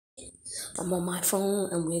I'm on my phone,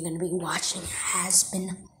 and we're gonna be watching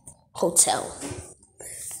Hazbin Hotel.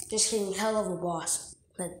 Just getting hell of a boss.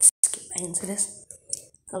 Let's get right into this.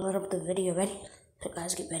 I'll load up the video. Ready? So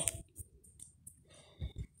guys, get ready.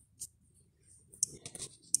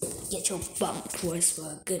 Get your bump towards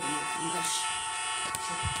for a good movie.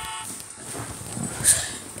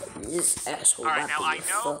 This asshole. Alright, now I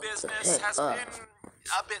know business has been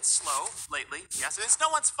a bit slow lately. Yes, it's no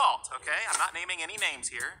one's fault, okay? I'm not naming any names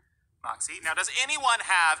here. Moxie, now does anyone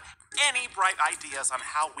have any bright ideas on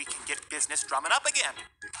how we can get business drumming up again?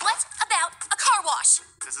 What about a car wash?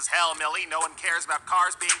 This is hell, Millie. No one cares about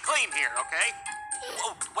cars being clean here, okay?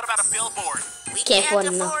 Oh, what about a billboard? We can't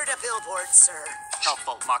afford a billboard, sir.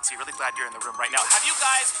 Helpful, Moxie. Really glad you're in the room right now. Have you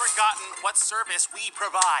guys forgotten what service we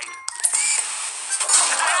provide?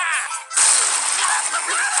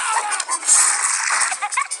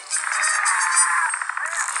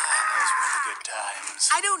 Those were the good times.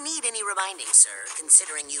 I don't need any reminding, sir,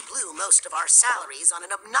 considering you blew most of our salaries on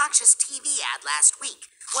an obnoxious TV ad last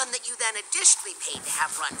week. One that you then additionally paid to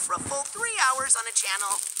have run for a full 3 hours on a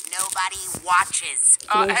channel nobody watches.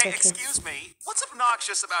 Hey, excuse me. What's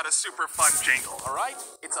obnoxious about a super fun jingle, all right?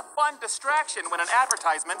 It's a fun distraction when an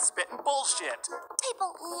advertisement's spitting bullshit.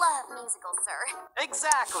 People love musicals, sir.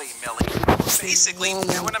 Exactly, Millie. Basically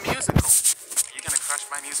doing a musical. Are you gonna crush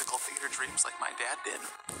my musical theater dreams like my dad did?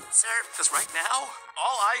 Sir? Because right now,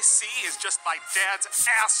 all I see is just my dad's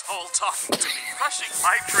asshole talking to me, crushing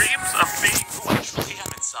my dreams of being who I truly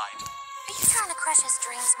am inside. Are you trying to crush his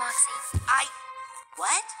dreams, Moxie?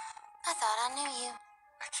 What? I thought I knew you.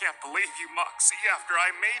 I can't believe you, Moxie, after I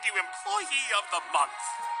made you Employee of the Month.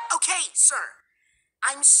 Okay, sir.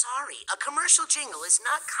 I'm sorry. A commercial jingle is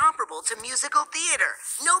not comparable to musical theater.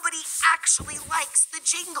 Nobody actually likes the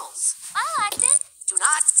jingles. I liked it. Do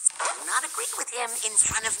not agree with him in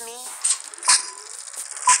front of me.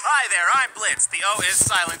 Hi there, I'm Blitz. The O is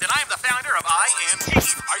silent, and I'm the founder of IMG.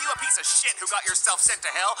 Are you a piece of shit who got yourself sent to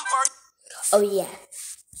hell, or... Oh, yeah.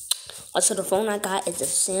 Also, the phone I got is a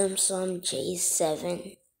Samsung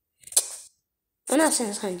J7. Well, not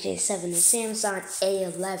Samsung J7, the Samsung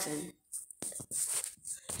A11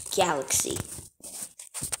 Galaxy.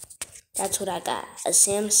 That's what I got. A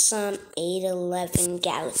Samsung A11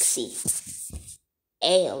 Galaxy.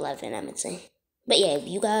 A11, I would say. But yeah, if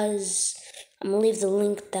you guys... I'm gonna leave the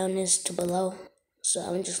link down this to below. So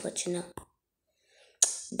I'm just let you know.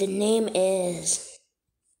 The name is...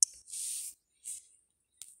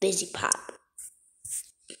 VizzyPop.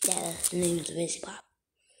 Yeah, the name is VizzyPop.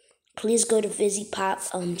 Please go to VizzyPop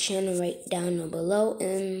channel right down below,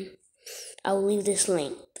 and I'll leave this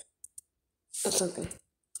link or something.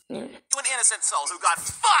 Yeah. You an innocent soul who got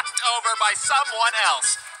fucked over by someone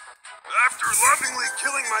else. After lovingly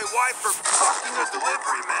killing my wife for fucking a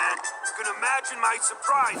delivery man, you can imagine my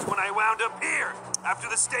surprise when I wound up here after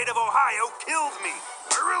the state of Ohio killed me.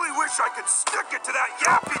 I really wish I could stick it to that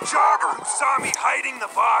yappy jogger who saw me hiding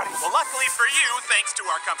the body. Well, luckily for you, thanks to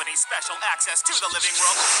our company's special access to the living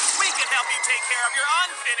world, we can help you take care of your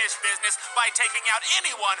unfinished business by taking out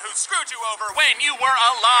anyone who screwed you over when you were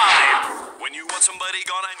alive. When you want somebody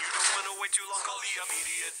gone and you don't want to wait too long, call the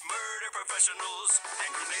immediate murder professionals.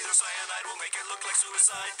 Hand grenade or cyanide will make it look like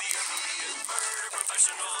suicide. The immediate murder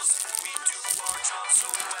professionals. We do our job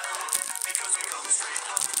so well because we come straight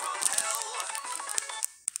up from hell.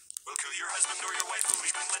 We'll kill your husband or your wife, we'll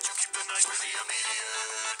even let you keep the knife. We're the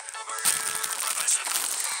immediate murder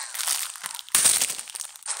professionals.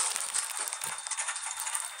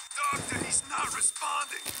 Doctor, he's not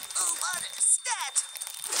responding. Oh, what a stat!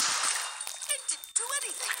 It didn't do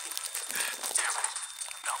anything. Damn it.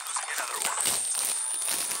 Now I'm losing another one.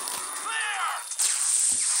 Clear!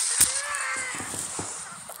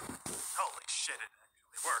 Holy shit, it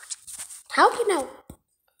actually worked. How can that work?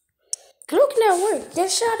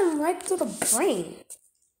 That shot him right through the brain.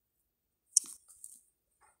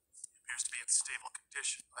 Appears to be in stable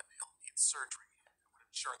condition, but he'll need surgery. What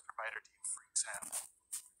insurance provider do you freaks have?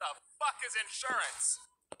 The fuck is insurance?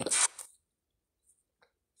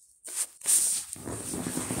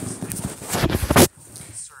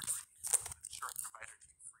 Surgery. What insurance provider do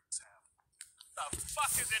you freaks have? The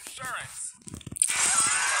fuck is insurance?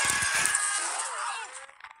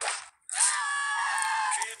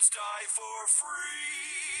 Kids die for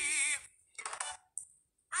free.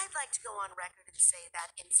 I'd like to go on record and say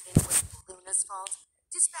that incident was Luna's fault.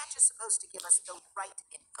 Dispatch is supposed to give us the right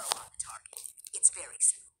info on the target. It's very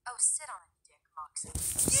simple. Oh, sit on it, Dick, Moxie.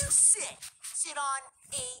 You sit on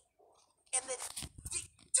a, and then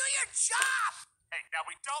do your job! Hey, now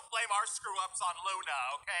we don't blame our screw-ups on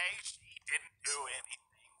Luna, okay? She didn't do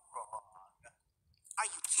anything wrong. Are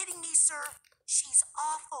you kidding me, sir? She's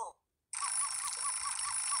awful.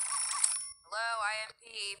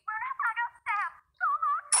 Effie.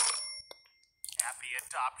 Happy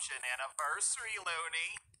adoption anniversary,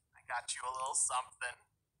 Looney. I got you a little something.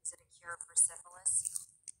 Is it a cure for syphilis?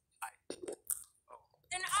 Oh.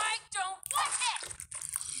 Then I don't want it!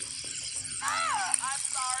 I'm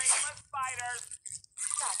sorry, we're spiders.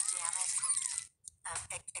 God damn it.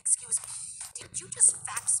 Excuse me. Did you just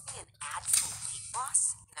fax me an ad for weight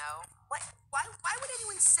loss? No. What? Why would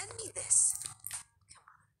anyone send me this? Come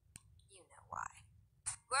on. You know why.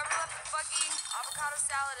 Whoever left the fucking avocado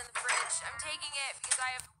salad in the fridge, I'm taking it because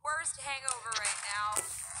I have the worst hangover right now.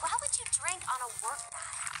 Why would you drink on a work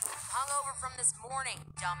night? Hungover from this morning,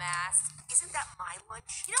 dumbass. Isn't that my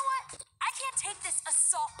lunch? You know what? I can't take this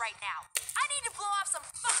assault right now. I need to blow off some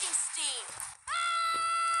fucking steam.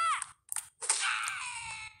 Ah!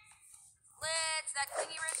 Litz, that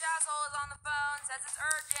clingy rich asshole is on the phone, says it's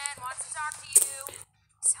urgent, wants to talk to you.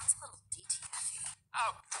 Sounds a little DTF-y.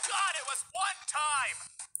 Oh, God, it was one time!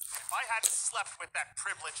 If I hadn't slept with that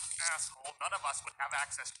privileged asshole, none of us would have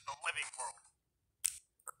access to the living world.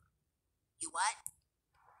 You what?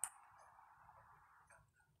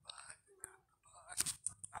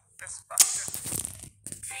 This fucker.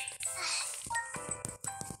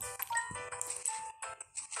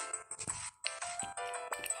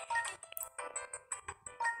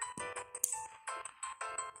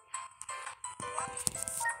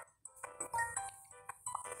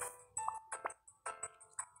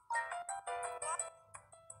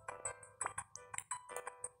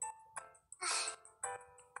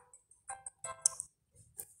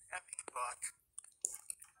 Heavy buck.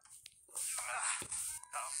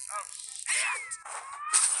 Oh, shit!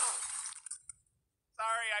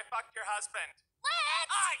 Sorry, I fucked your husband.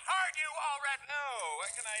 I heard you already. No,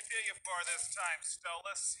 what can I do you for this time,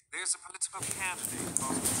 Stolas? There's a political candidate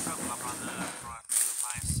causing trouble up on Earth for a few of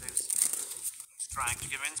my associates. He's trying to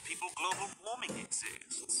convince people global warming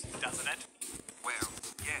exists. Doesn't it? Well,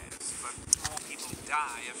 yes, but more people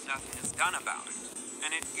die if nothing is done about it.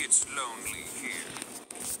 And it gets lonely here.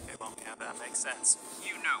 Okay, well, yeah, that makes sense.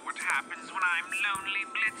 You know what happens when I'm lonely,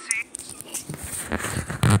 Blitzy?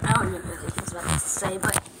 I don't know what I was about to say,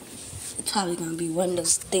 but it's probably gonna be one of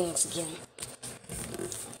those things again.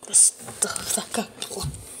 The stuff that got the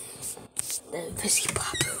Fizzy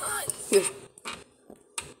Pop line.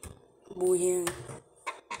 Boy, yeah.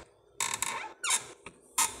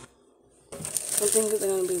 I think it's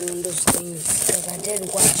gonna be one of those things because I did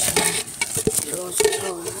watch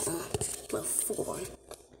before.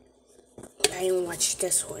 I didn't watch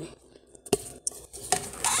this one.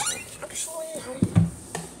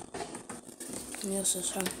 Yes,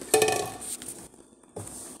 it's him.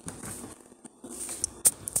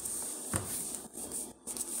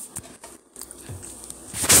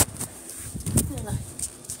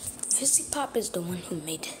 Fizzy Pop is the one who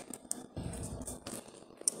made it.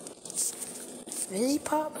 Fizzy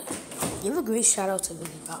Pop? Give a great shout out to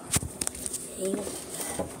Fizzy Pop. I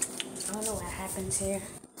don't know what happens here.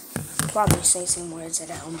 Probably say some words that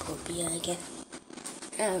are inappropriate again.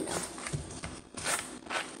 I don't know.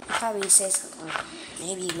 Probably say something like,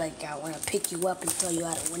 maybe like I want to pick you up and throw you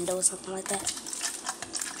out a window or something like that.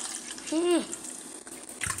 Can't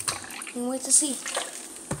wait to see.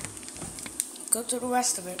 Go to the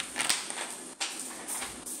rest of it.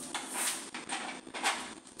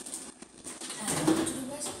 Go to the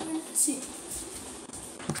rest of it and see.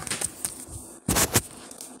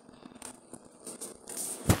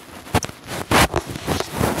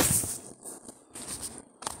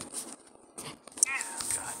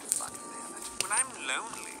 When I'm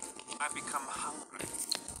lonely, I become hungry.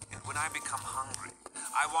 And when I become hungry,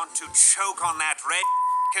 I want to choke on that red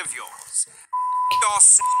of yours. Your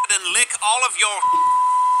and lick all of your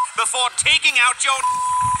before taking out your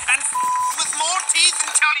and with more teeth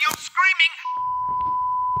until you're screaming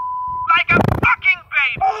like a fucking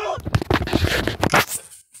baby.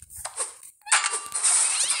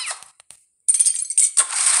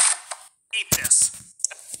 Eat this.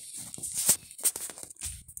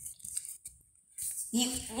 You.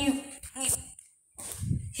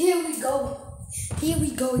 Here we go. Here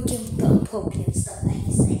we go again with the appropriate stuff that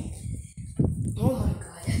he's saying. Oh my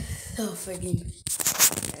god. Oh, friggin'.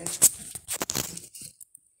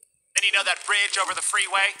 Then you know that bridge over the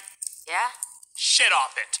freeway? Yeah? Shit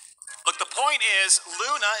off it. Look, the point is,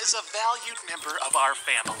 Luna is a valued member of our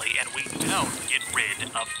family, and we don't get rid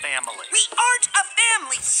of family. We aren't a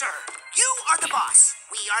family, sir. You are the boss.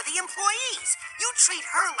 We are the employees. You treat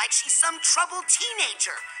her like she's some troubled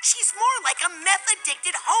teenager. She's more like a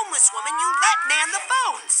meth-addicted homeless woman you let man the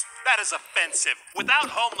phones. That is offensive. Without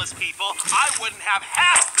homeless people, I wouldn't have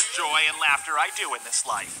half the joy and laughter I do in this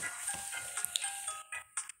life.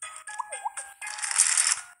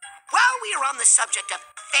 we are on the subject of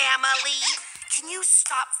family, can you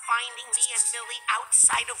stop finding me and Millie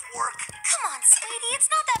outside of work? Come on, sweetie, it's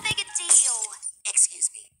not that big a deal. Excuse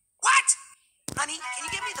me. What? Honey, can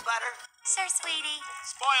you give me the butter? Sure, sweetie.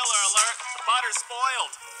 Spoiler alert, the butter's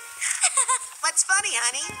spoiled. What's funny,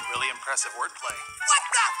 honey? Really impressive wordplay. What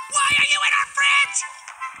the? Why are you in our fridge?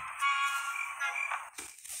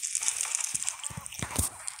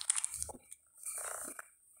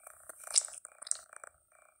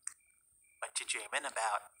 What you dreaming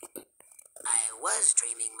about? I was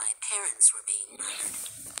dreaming my parents were being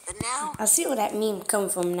murdered. But now, I see where that meme come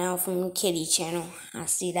from now, from the Kitty channel. I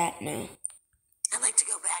see that now. I'd like to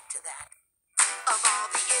go back to that. Of all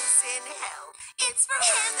the imps in hell, it's for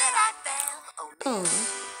him that I fell. Oh, no.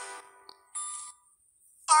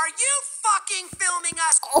 Are you fucking filming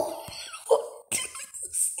us? Oh.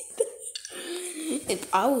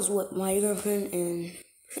 If I was with my girlfriend and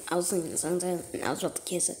I was singing the song and I was about to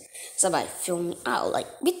kiss her, somebody filmed me out like,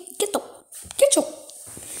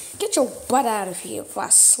 get your butt out of here before I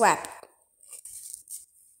slap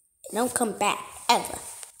you. Don't come back ever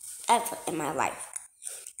in my life.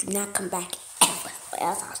 Do not come back ever, or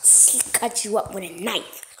else I'll cut you up with a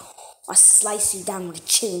knife or slice you down with a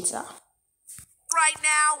chainsaw. Right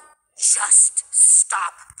now, just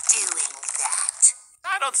stop doing that.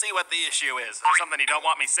 I don't see what the issue is. There's something you don't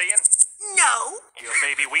want me seeing? No. You a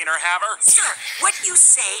baby wiener haver? Sir, what you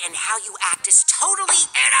say and how you act is totally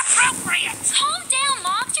inappropriate. Calm down,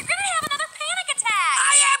 Moms. You're gonna have another panic attack.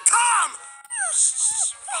 I am calm.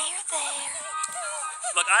 There.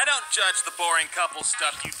 Look, I don't judge the boring couple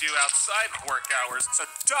stuff you do outside of work hours, so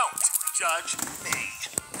don't judge me.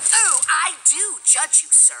 Oh, I do judge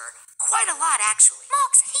you, sir. Quite a lot, actually.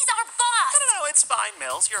 Mox, he's our boss. No, it's fine,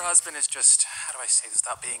 Mills. Your husband is just, how do I say this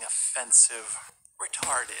without being offensive?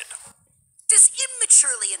 Retarded. Does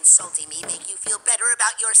immaturely insulting me make you feel better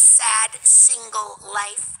about your sad, single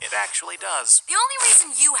life? It actually does. The only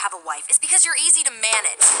reason you have a wife is because you're easy to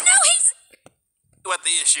manage. No, he's... What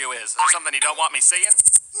the issue is? There's something you don't want me seeing?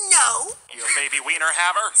 No. You a baby wiener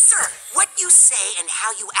haver? Sir, what you say and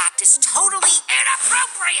how you act is totally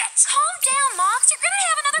inappropriate. Calm down, Mox. You're gonna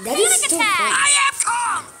have another That is panic still attack. funny. I am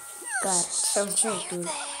calm. God, some drink, dude.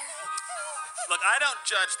 Look, I don't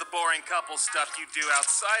judge the boring couple stuff you do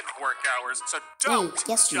outside of work hours, so don't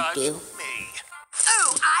yes, you judge do. me.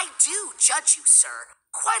 Oh, I do judge you, sir.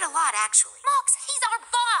 Quite a lot, actually. Mox, he's our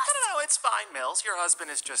boss. No, it's fine, Mills. Your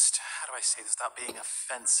husband is just, how do I say this without being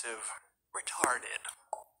offensive? Retarded.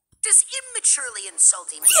 Does immaturely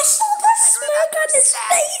insulting me You saw the smirk on his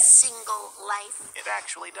sad, face. single life? It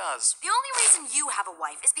actually does. The only reason you have a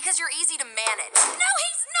wife is because you're easy to manage. No,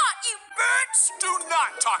 he's not, you... Bitch! Do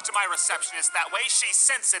not talk to my receptionist that way. She's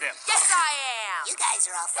sensitive. Yes, I am. You guys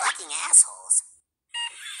are all fucking assholes.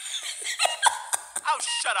 Oh,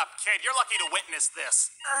 shut up, kid. You're lucky to witness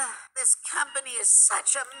this. This company is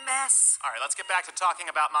such a mess. All right, let's get back to talking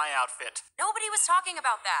about my outfit, Nobody was talking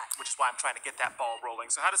about that. which is why I'm trying to get that ball rolling.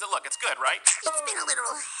 So how does it look? It's good, right? It's been a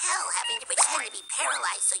literal hell having to pretend to be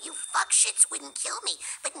paralyzed so you fuck shits wouldn't kill me.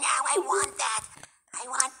 But now I want that. I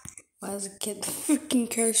want Why is a kid freaking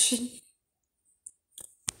cursing?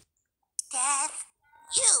 death.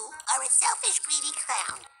 You are a selfish, greedy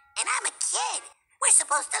clown. And I'm a kid. We're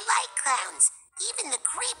supposed to like clowns. Even the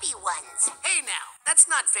creepy ones. Hey now, that's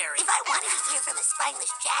not fair. If I wanted to hear from a spineless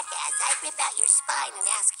jackass, I'd rip out your spine and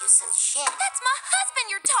ask you some shit. That's my husband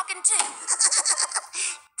you're talking to.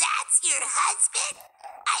 That's your husband?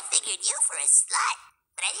 I figured you for a slut,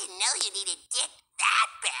 but I didn't know you needed dick that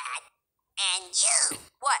bad. And you?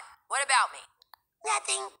 What? What about me?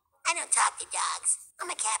 Nothing. I don't talk to dogs. I'm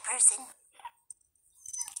a cat person.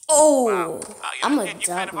 Oh, you I'm know, a kid, you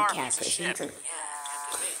kind of dog are a cat piece of person shit. too.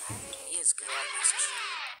 He is good.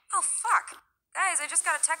 Oh, fuck. Guys, I just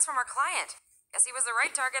got a text from our client. Guess he was the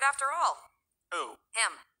right target after all. Who?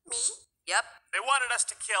 Him. Me? Yep, They wanted us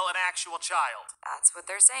to kill an actual child. that's what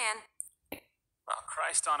they're saying. Well,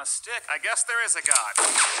 Christ on a stick. I guess there is a God.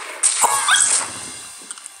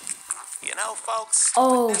 You know, folks,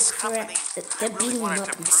 Oh, with this correct. company, They're I really beating him wanted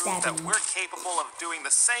up to and prove stabbing that him. we're capable of doing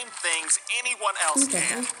the same things anyone else Okay.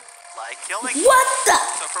 can. Like killing. What the?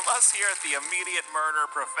 So from us here at the Immediate Murder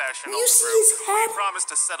Professionals You see Group, his head? we promise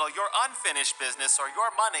to settle your unfinished business or your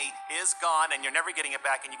money is gone and you're never getting it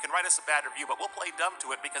back and you can write us a bad review, but we'll play dumb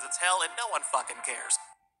to it because it's hell and no one fucking cares.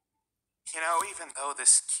 You know, even though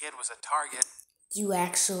this kid was a target, You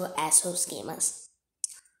actual asshole scammers.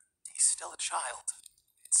 he's still a child.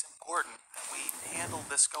 It's important that we handle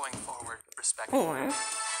this going forward respectfully. Or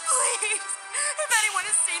Please, if anyone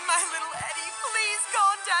has seen my little Eddie, please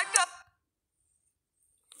contact us.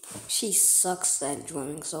 she sucks at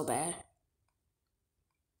drawing so bad.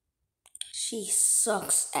 She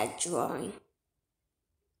sucks at drawing.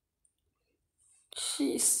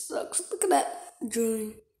 She sucks. Look at that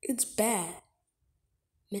drawing. It's bad.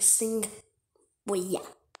 Missing boy. Yeah.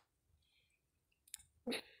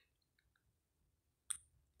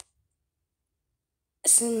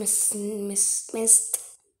 Missed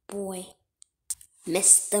boy.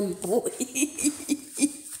 Missed them boy.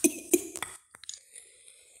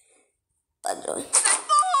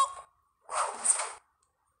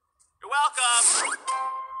 You're welcome.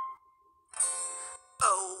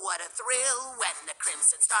 Oh, what a thrill when the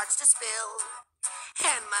crimson starts to spill.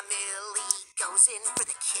 And my Millie goes in for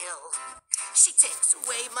the kill. She takes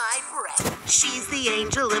away my breath. She's the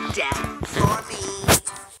angel of death for me.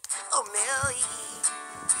 Oh, Millie,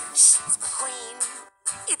 she's my queen.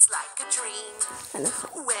 It's like a dream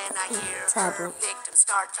when I hear her victims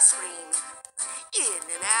start to scream. In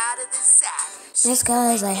and out of the sack. Yes,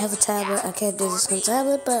 guys, I have a tablet. I can't do this on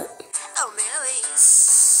tablet, but Oh, Millie.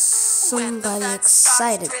 somebody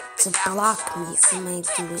excited to block me from my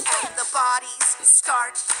doing. And the bodies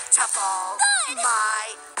start to fall. My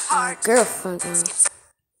My heart. girlfriend,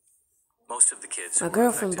 Most of the kids my who were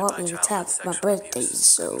girlfriend affected bought by me the childhood tab for my sexual birthday, abuse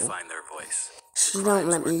so couldn't find their voice. she don't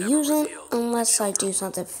let me use it unless I do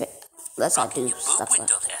something fit. Unless I do stuff like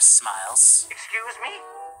Window there, Smiles. Excuse me?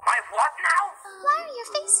 My what now? Why are your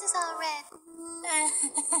faces all red?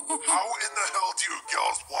 How in the hell do you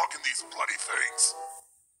girls walk in these bloody things?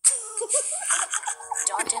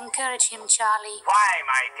 Don't encourage him, Charlie. Why,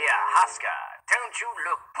 my dear Husker, don't you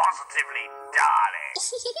look positively darling?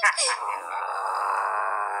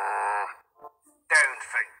 Don't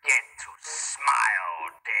forget to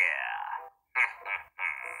smile, dear.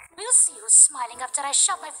 We'll see who's smiling after I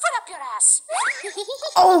shove my foot up your ass.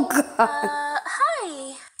 Oh god.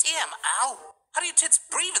 Hi. Damn, ow. How do your tits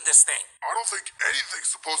breathe in this thing? I don't think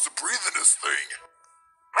anything's supposed to breathe in this thing.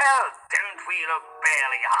 Well, don't we look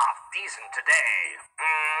barely half decent today?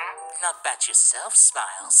 Not bad yourself,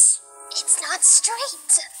 Smiles. It's not straight.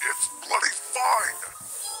 It's bloody fine.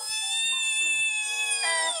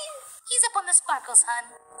 He's up on the sparkles,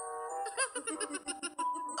 hun.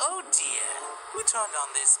 Oh dear. Who turned on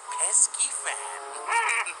this pesky fan?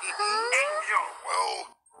 Angel.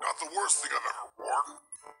 Well, not the worst thing I've ever worn.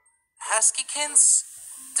 Huskykins,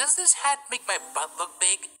 does this hat make my butt look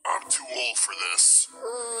big? I'm too old for this.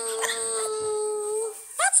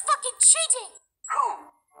 That's fucking cheating.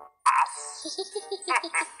 Who? Us?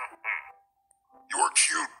 You're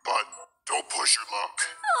cute, but don't push your luck.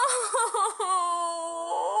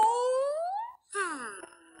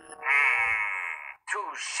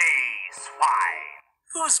 Touché, swine.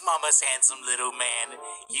 Who's Mama's handsome little man?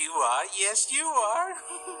 You are, yes you are.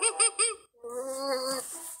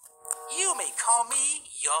 You may call me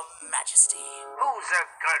your majesty. Who's a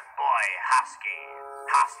good boy, Husky?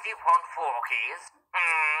 Husky want forkies?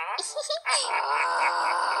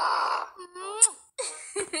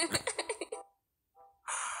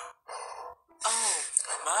 Oh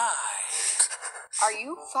my. Are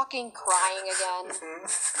you fucking crying again?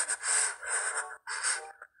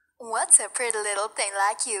 What's a pretty little thing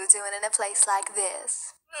like you doing in a place like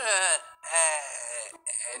this?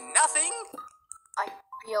 Nothing? I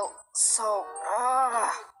feel so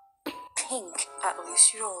pink. At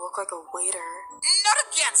least you don't look like a waiter. Not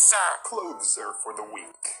again, sir. Clothes are for the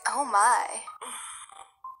weak. Oh my.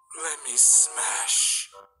 Let me smash.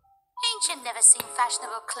 Ain't you never seen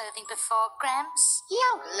fashionable clothing before, Gramps?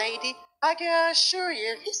 Young lady, I can assure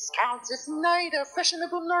you this counts as neither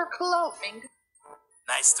fashionable nor clothing.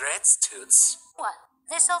 Nice threads, Toots. What,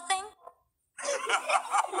 this whole thing?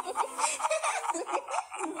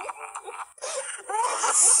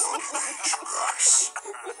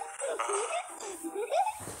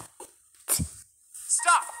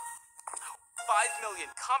 Stop! 5 million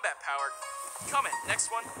combat power. Coming.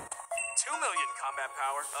 Next one. 2 million combat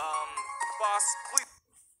power. Boss, please.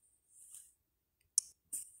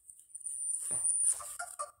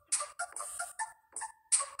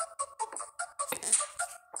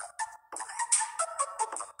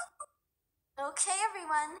 Okay,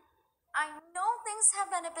 everyone. I know things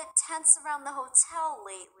have been a bit tense around the hotel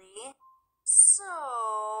lately. So,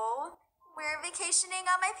 we're vacationing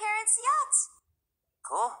on my parents' yacht.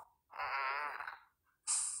 Cool.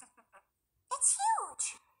 It's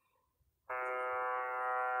huge.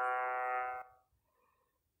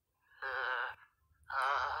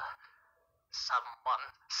 Someone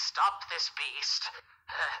stop this beast.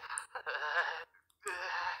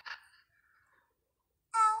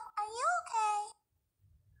 Al, are you okay?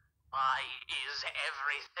 Why is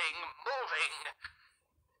everything moving?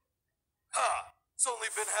 It's only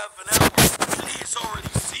been half an hour, and he's already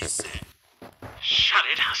seasick. Shut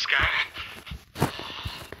it, Husker.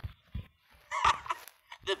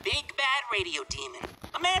 big bad radio demon.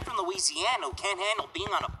 A man from Louisiana who can't handle being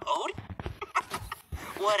on a boat?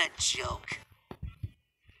 What a joke.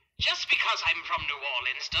 Just because I'm from New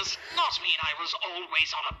Orleans does not mean I was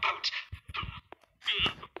always on a boat.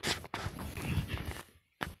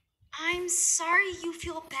 I'm sorry you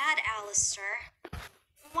feel bad, Alistair.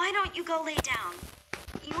 Why don't you go lay down?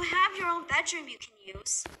 You have your own bedroom you can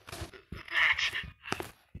use. That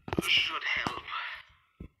should help.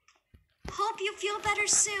 Hope you feel better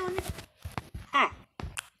soon.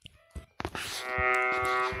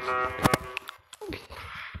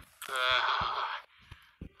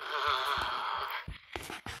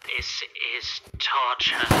 This is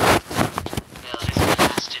torture. Will this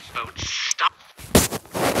blasted boat stop?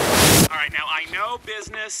 Alright, now I know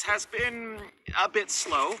business has been a bit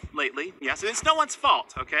slow lately. Yes, it's no one's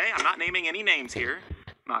fault, okay? I'm not naming any names here.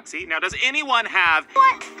 Moxie, now does anyone have...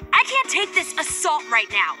 What? I can't take this assault right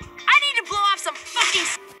now. I need to blow off some fucking...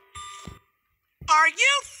 Are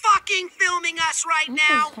you fucking filming us right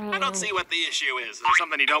now? I don't see what the issue is. Is there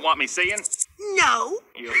something you don't want me seeing? No.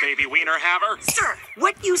 You a baby wiener haver? Sir,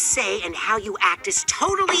 what you say and how you act is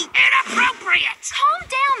totally inappropriate. Calm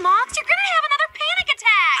down, Mox. You're gonna have another panic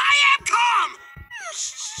attack. I am calm.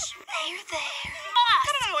 There.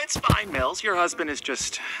 No, it's fine, Mills. Your husband is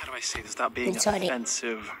just, how do I say this without being Retarded.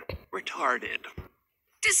 offensive? Retarded.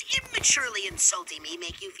 Does immaturely insulting me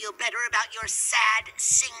make you feel better about your sad,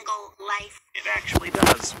 single life? It actually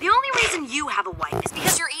does. The only reason you have a wife is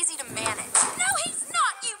because you're easy to manage. No, he's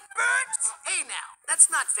not, you birds! Hey now,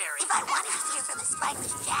 that's not fair. If I wanted to hear from a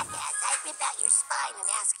spineless jackass, I'd rip out your spine and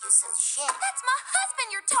ask you some shit. That's my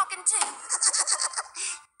husband you're talking to.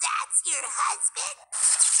 That's your husband?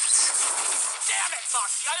 Damn it,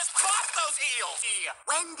 Moxie! I just bought those heels!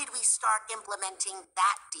 When did we start implementing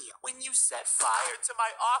that deal? When you set fire to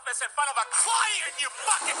my office in front of a client, you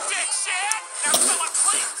fucking dipshit! Now someone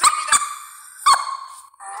please tell me that...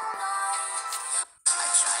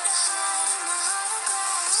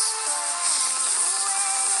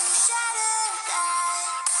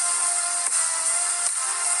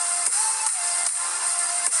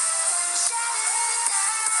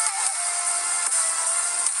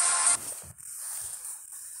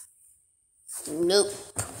 Nope.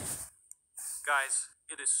 Guys,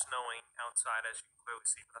 it is snowing outside, as you can clearly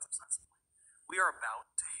see, but that's besides the point. We are about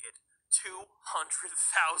to hit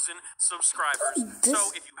 200,000 subscribers.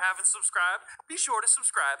 So if you haven't subscribed, be sure to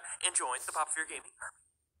subscribe and join the Pop Fear Gaming Army.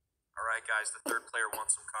 Alright guys, the third player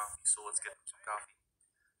wants some coffee, so let's get him some coffee.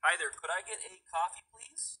 Hi there, could I get a coffee,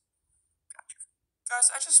 please? Gotcha. Guys,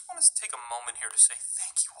 I just want to take a moment here to say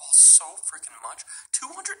thank you all so freaking much.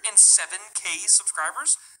 207K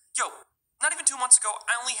subscribers? Yo, not even 2 months ago,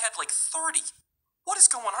 I only had like 30. What is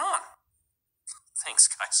going on? Thanks,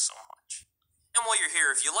 guys, so much. And while you're here,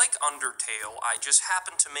 if you like Undertale, I just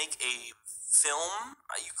happened to make a film,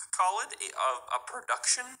 you could call it, a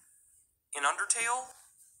production in Undertale.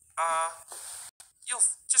 You'll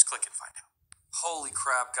just click and find out. Holy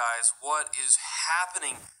crap, guys, what is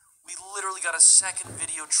happening? We literally got a second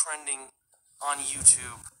video trending on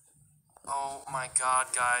YouTube. Oh my god,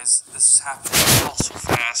 guys, this is happening all so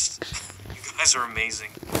fast. You guys are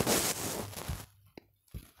amazing. To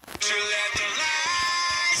let the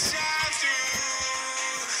light shine through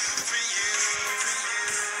for you,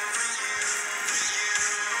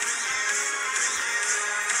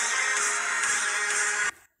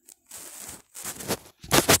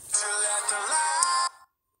 to let the light.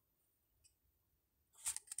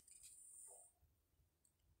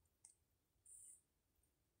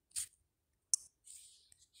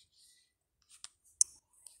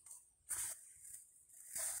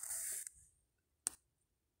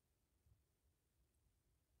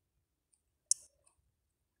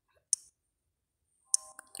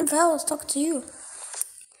 If I was talking to you,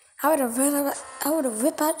 I would have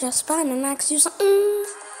ripped out your spine and asked you something.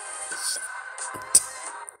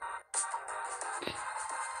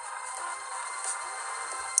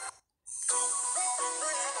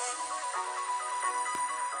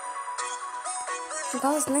 If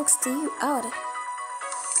I was next to you, I would have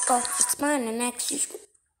got your spine and asked you.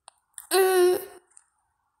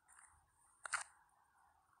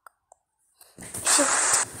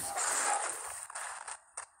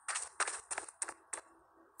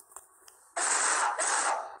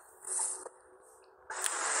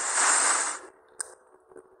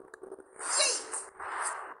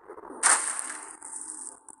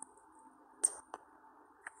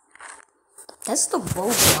 That's the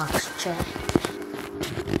Roblox chat.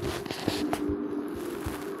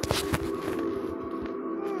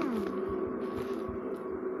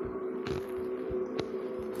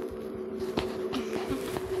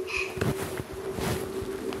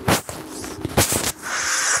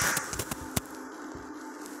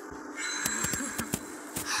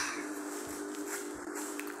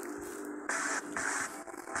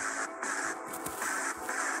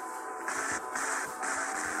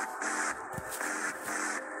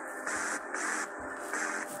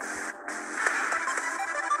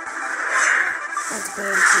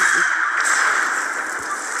 very creepy.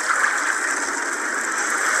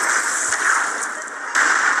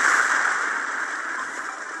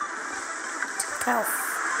 Cow.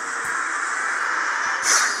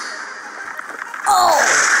 Oh!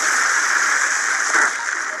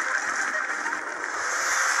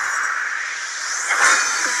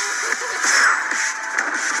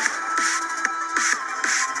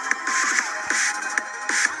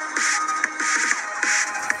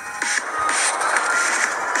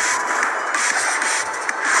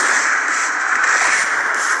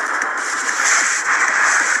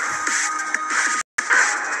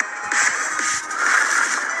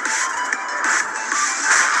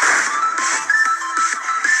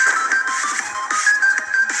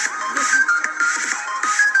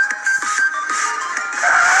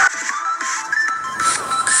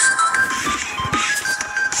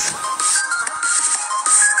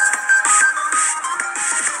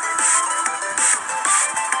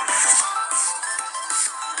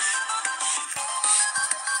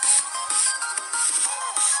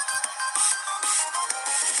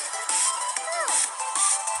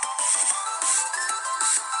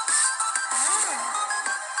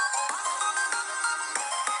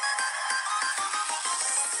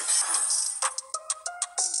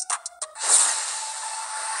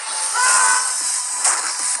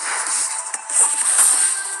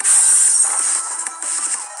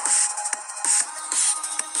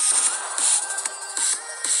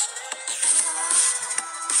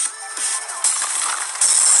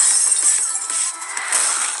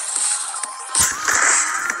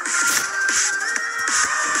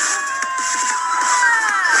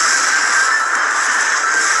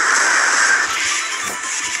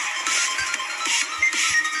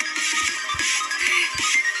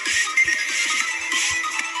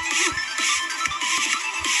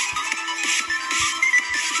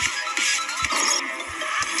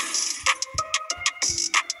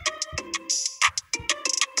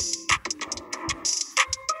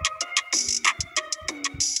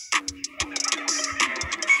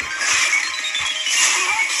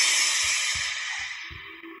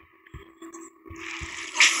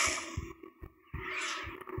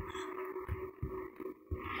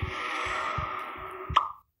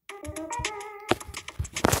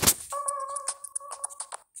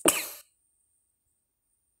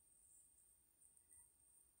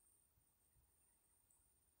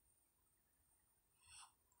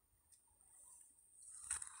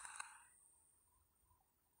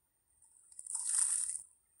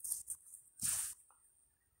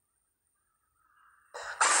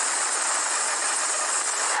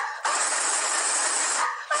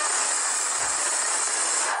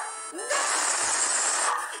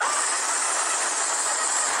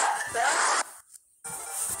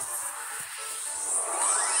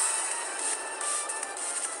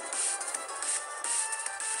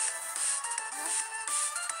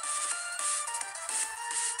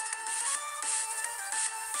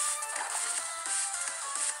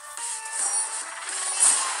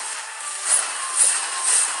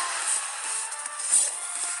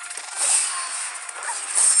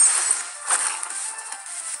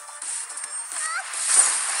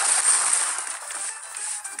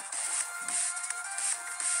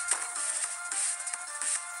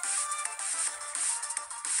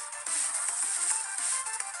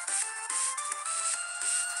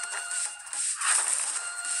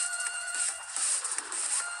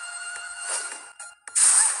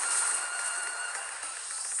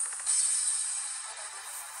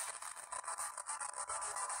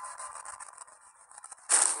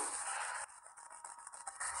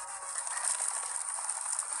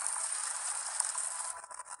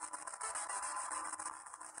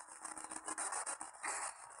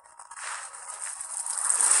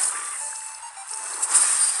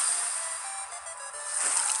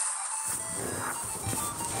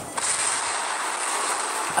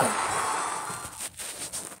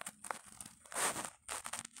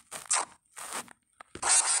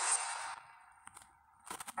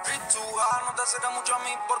 No te acercas mucho a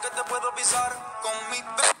mí porque te puedo pisar con mi...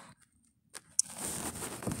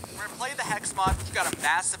 We're gonna play the Hex mod. You got a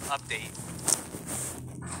massive update.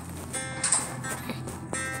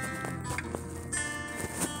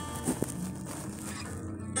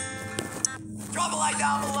 Drop a like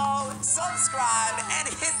down below, subscribe, and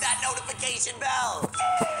hit that notification bell.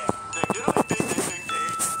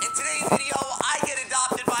 In today's video, I get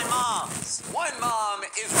adopted by moms. One mom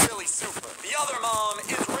is really super. The other mom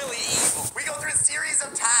is really evil. We go through a series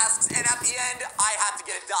of tasks, and at the end, I have to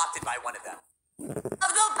get adopted by one of them.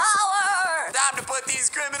 Of the power! time to put these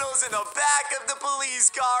criminals in the back of the police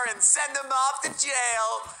car and send them off to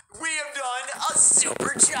jail. We have done a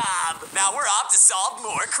super job. Now we're off to solve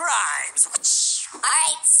more crimes.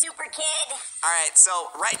 Alright, Super Kid. Alright,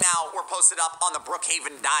 so right now we're posted up on the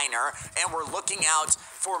Brookhaven Diner and we're looking out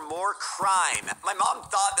for more crime. My mom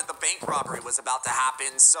thought that the bank robbery was about to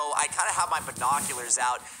happen, so I kind of have my binoculars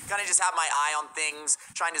out, kind of just have my eye on things,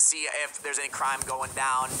 trying to see if there's any crime going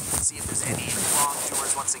down, see if there's any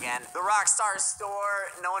wrongdoers once again. The Rockstar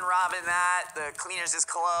store, no one robbing that. The cleaners is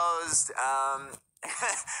closed.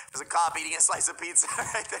 There's a cop eating a slice of pizza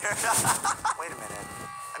right there. Wait a minute.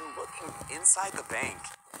 I'm looking inside the bank,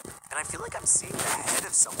 and I feel like I'm seeing the head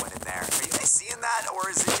of someone in there. Are you guys seeing that, or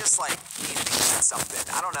is it just like me thinking of something?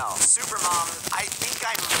 I don't know. Super Mom, I think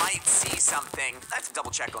I might see something. I have to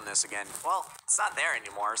double check on this again. Well, it's not there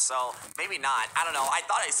anymore, so maybe not. I don't know. I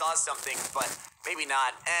thought I saw something, but maybe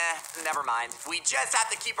not. Never mind. We just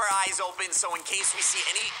have to keep our eyes open, so in case we see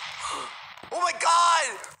any... Oh my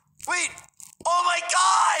God! Wait! Oh my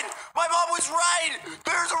God! My mom was right!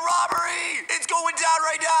 There's a robbery! It's going down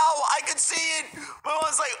right now! I can see it! My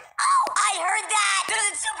mom's like, Oh, I heard that! To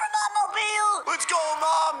the Super Mom-mobile! let's go,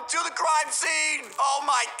 Mom! To the crime scene! Oh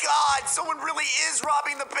my God! Someone really is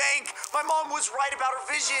robbing the bank! My mom was right about her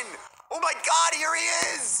vision! Oh my God, here he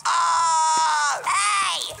is! Ah!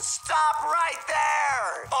 Hey! Stop right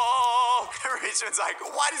there! Oh, Richmond's like,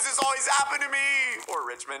 why does this always happen to me? Poor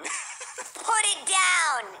Richmond. Put it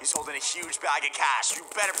down! He's holding a huge bag of cash. You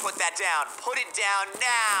better put that down. Put it down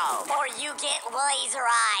now. Or you get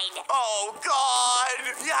laser-eyed. Oh,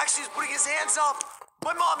 God. He actually is putting his hands up.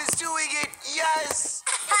 My mom is doing it. Yes.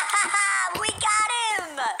 We got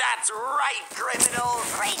him! That's right, criminal.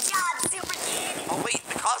 Great job, Super Kid! Oh, wait.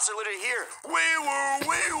 The cops are literally here. Wee-woo,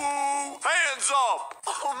 wee-woo. Hands up.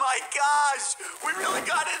 Oh, my gosh. We really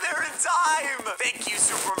got in there in time. Thank you,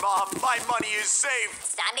 Super Mom. My money is safe.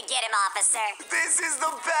 It's time to get him, officer. This is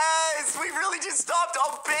the best! We really just stopped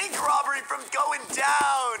a bank robbery from going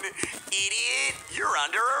down! Idiot, you're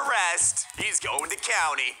under arrest. He's going to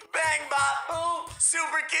county. Bang, bop, boom!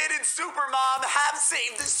 Super Kid and Super Mom have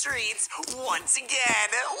saved the streets once again.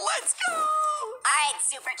 Let's go! Alright,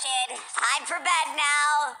 Super Kid. Time for bed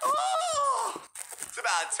now. Oh, it's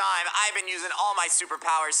about time. I've been using all my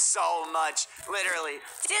superpowers so much. Literally.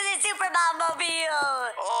 To the Super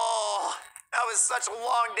Mom-mobile! Oh, that was such a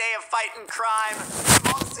long day of fighting crime.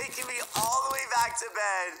 Mom's taking me all the way back to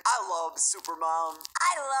bed. I love Super Mom.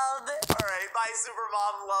 I love... Alright, my Super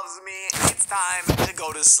Mom loves me. It's time to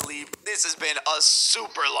go to sleep. This has been a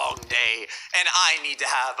super long day, and I need to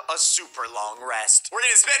have a super long rest. We're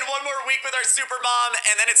gonna spend one more week with our Super Mom,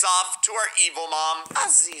 and then it's off to our evil mom.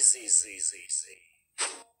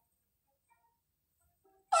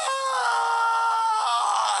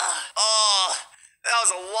 Oh, that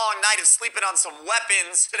was a long night of sleeping on some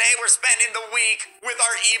weapons. Today we're spending the week with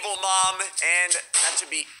our evil mom, and that should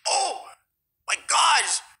be... Oh, my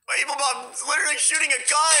gosh! My evil mom's literally shooting a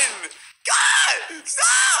gun! God!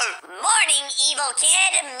 Stop! Morning, evil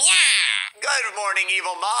kid. Meow. Good morning,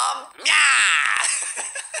 evil mom. Meow!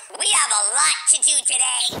 We have a lot to do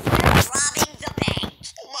today. We're robbing the bank.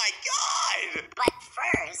 Oh my God! But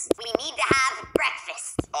first, we need to have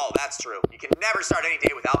breakfast. Oh, that's true. You can never start any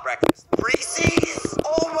day without breakfast. Reese's!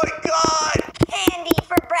 Oh my God! Candy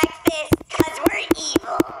for breakfast, cause we're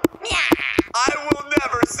evil. Meow. I will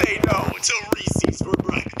never say no to Reese's for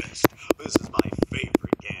breakfast. This is my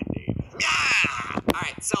favorite candy. Meow!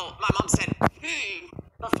 Alright, so my mom said,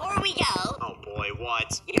 Before we go... Oh boy,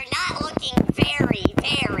 what? You're not looking very,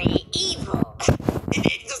 very evil.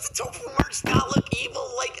 Does the tofu merch not look evil?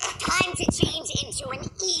 Like... Time to change into an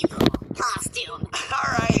evil costume.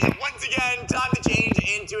 Alright, once again, time to change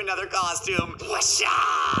into another costume. Whasha!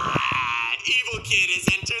 Evil Kid has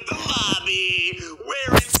entered the lobby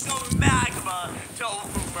wearing some magma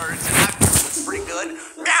tofu merch, and that looks pretty good.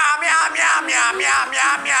 Meow, meow, meow, meow, meow,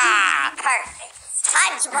 meow, meow. Perfect.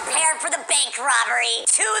 Time to prepare for the bank robbery.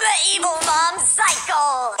 To the evil mom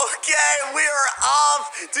cycle. Okay, we are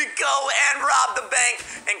off to go and rob the bank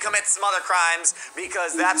and commit some other crimes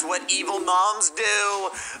because that's what evil moms do.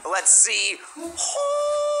 Let's see.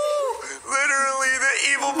 Literally the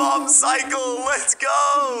evil mom cycle. Let's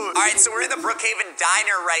go. All right, so we're in the Brookhaven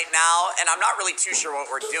Diner right now, and I'm not really too sure what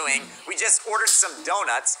we're doing. We just ordered some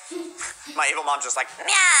donuts. My evil mom's just like,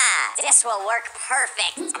 Meow. This will work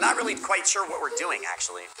perfect. I'm not really quite sure what we're doing,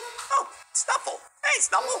 actually. Oh, Snuffle. Hey,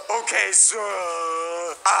 Snuffle. Okay, sir.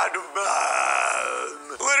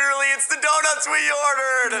 Literally, it's the donuts we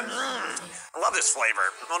ordered. I love this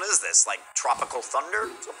flavor. What is this? Like tropical thunder?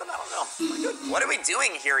 Something? I don't know. What are we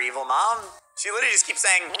doing here, evil mom? She literally just keeps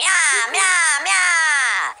saying, Meow, meow,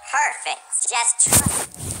 meow. Perfect. Just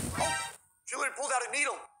trust. She literally pulled out a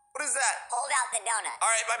needle. What is that? Hold out the donut.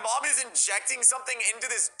 All right, my mom is injecting something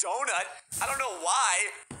into this donut. I don't know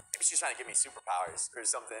why. Maybe she's trying to give me superpowers or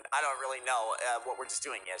something. I don't really know what we're just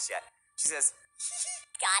doing yet. She says,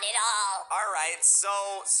 Got it all. all right, so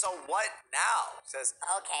what now? She says,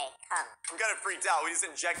 Okay, come. I'm kind of freaked out. We just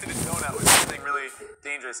injected a donut with something really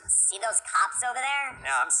dangerous. See those cops over there?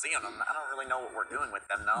 Yeah, I'm seeing them. I don't really know what we're doing with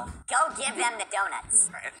them, though. Go give them the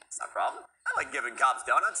donuts. All right, it's not a problem. I like giving cops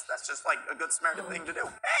donuts. That's just like a good Samaritan thing to do.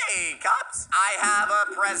 Hey, cops! I have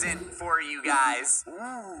a present for you guys.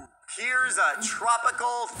 Ooh. Here's a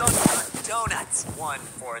tropical donut. One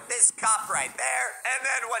for this cop right there, and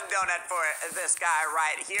then one donut for this guy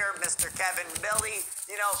right here, Mr. Kevin Billy.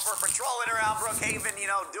 You know, for patrolling around Brookhaven, you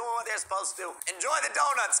know, doing what they're supposed to. Enjoy the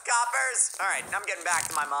donuts, coppers. All right, I'm getting back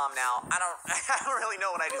to my mom now. I don't really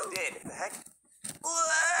know what I just did. What the heck?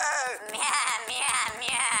 Meow, meow,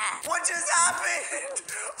 meow. What just happened?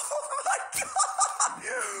 Oh my god!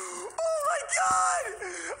 Oh my god!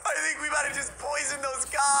 I think we might have just poisoned those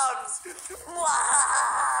cops.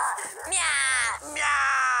 Meow.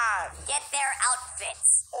 Meow. Get their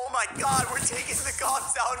outfits. Oh my god, we're taking the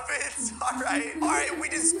cops' outfits. All right, we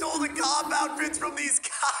just stole the cop outfits from these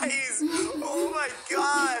guys. Oh my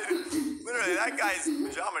god. Literally, that guy's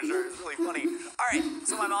pajama shirt is really funny. All right,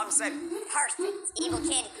 so my mom said, Perfect. Evil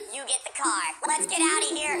kid, you get the car. Let's get out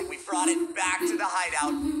of here. we brought it back to the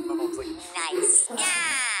hideout. My mom's like, Nice. Yeah.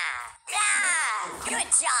 Yeah. Good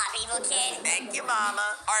job, evil kid. thank you, mama.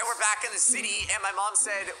 All right, we're back in the city, and my mom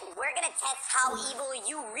said, We're gonna test how evil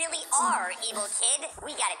you really are, evil kid.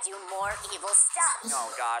 We gotta do more evil stuff.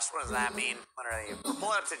 oh gosh, what does that mean? Literally, we're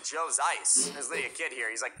pulling up to Joe's Ice. There's literally a kid here.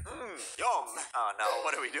 He's like, yum. Oh no,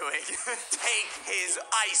 what are we doing? Take his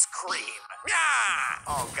ice cream. Yeah.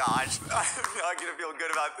 Oh gosh, I'm not gonna feel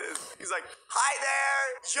good about this. He's like, hi there.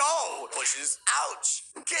 Joe pushes, ouch.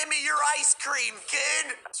 Give me your ice cream,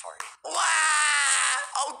 kid. I'm sorry. Wow.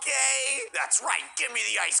 Okay. That's right. Give me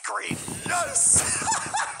the ice cream. Yes.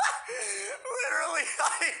 Literally,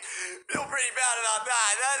 I feel pretty bad about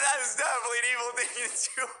that. That is definitely an evil thing to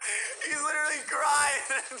do. He's literally crying.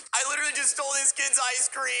 I literally just stole this kid's ice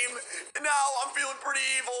cream. And now I'm feeling pretty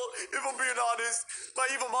evil, if I'm being honest. My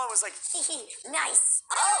evil mom was like, Nice.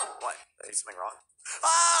 Oh. what? Did I do something wrong?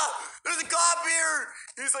 Ah! There's a cop here!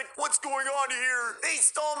 He's like, what's going on here? They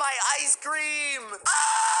stole my ice cream!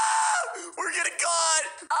 Ah! We're getting caught!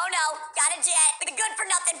 Oh no, got a jet. The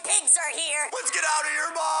good-for-nothing pigs are here. Let's get out of here,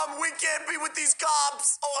 Mom! We can't be with these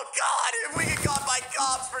cops! Oh god, if we get caught by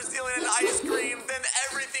cops for stealing an ice cream, then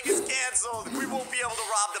everything is canceled. We won't be able to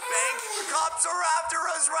rob the bank. The cops are after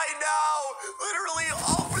us right now! Literally,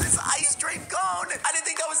 all for this ice cream cone! I didn't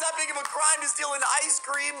think that was that big of a crime to steal an ice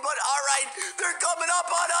cream, but alright, they're coming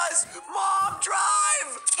up on us! Mom, drive!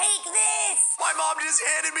 Take this. My mom just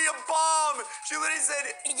handed me a bomb! She literally said,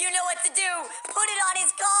 You know what to do. Put it on his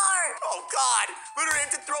car. oh god, literally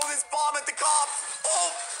have to throw this bomb at the cop. Oh,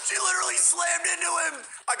 she literally slammed into him.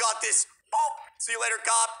 I got this. Oh, see you later,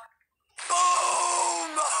 cop.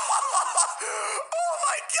 Boom! Oh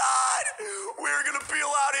my god! We're gonna peel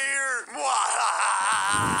out of here.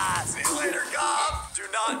 See you later, cop. Do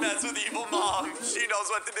not mess with evil mom. She knows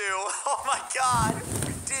what to do. Oh my god.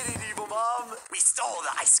 We did it, evil mom. We stole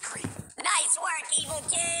the ice cream. Nice work, evil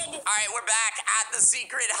kid. All right, we're back at the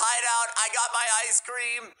secret hideout. I got my ice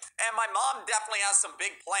cream, and my mom definitely has some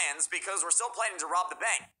big plans because we're still planning to rob the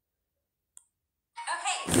bank.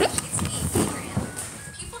 Okay, it's me, Adrian.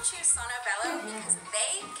 People choose Sono Bello because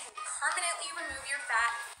they can permanently remove your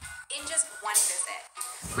fat in just one visit.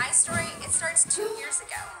 My story, it starts 2 years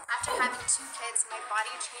ago. After having 2 kids, my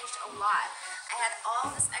body changed a lot. I had all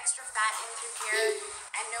this extra fat in through here,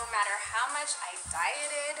 and no matter how much I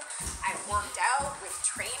dieted, I worked out with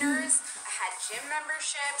trainers, I had gym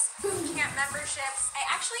memberships, boot camp memberships. I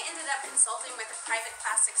actually ended up consulting with a private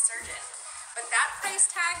plastic surgeon, but that price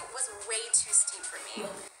tag was way too steep for me.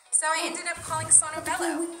 So I ended up calling Sono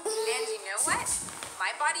Bello. And you know what?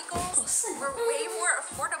 My body goals were way more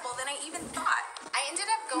affordable than I even thought. I ended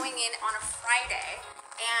up going in on a Friday,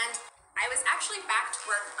 and I was actually back to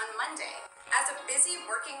work on Monday. As a busy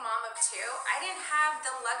working mom of 2, I didn't have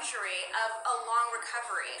the luxury of a long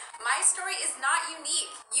recovery. My story is not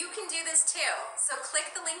unique. You can do this too. So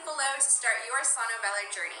click the link below to start your Sono Bello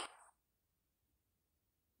journey.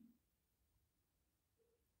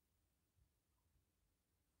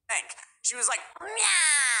 bank. She was like,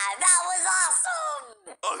 Yeah, that was awesome!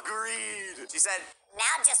 agreed. She said,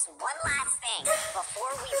 Now just one last thing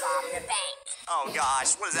before we rob the bank. oh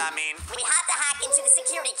gosh, what does that mean? We have to hack into the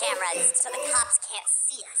security cameras so the cops can't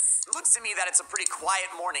see us. It looks to me that it's a pretty quiet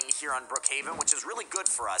morning here on Brookhaven, which is really good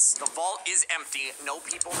for us. The vault is empty, no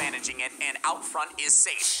people managing it, and out front is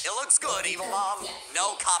safe. It looks good, Evil Mom.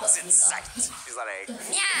 No cops in sight. She's like,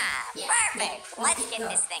 Yeah, perfect. Let's get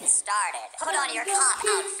this thing started. Put on your cop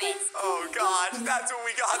outfits. oh gosh, that's what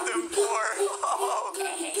we got them for. Oh.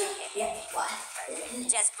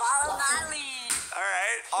 Just follow my lead.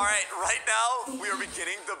 All right, right now we are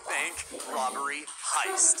beginning the bank robbery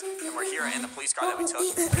heist. And we're here in the police car that we took,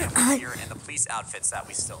 and we're here in the police outfits that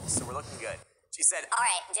we stole, so we're looking good. She said, All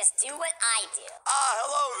right, just do what I do.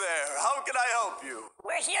 hello there. How can I help you?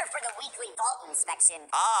 We're here for the weekly vault inspection.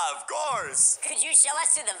 Of course. Could you show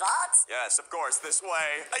us to the vault? Yes, of course, this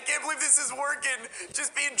way. I can't believe this is working.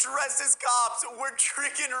 Just being dressed as cops. We're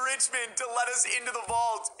tricking Richmond to let us into the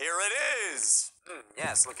vault. Here it is.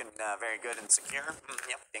 Yes, looking very good and secure.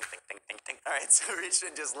 Yep, ding, ding, ding, ding, ding. All right, so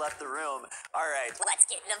Richmond just left the room. All right. Let's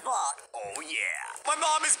get in the vault. Oh, yeah. My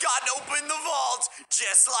mom has gotten open the vault,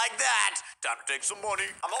 just like that. Time to take some money.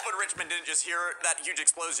 I'm hoping Richmond didn't just hear that huge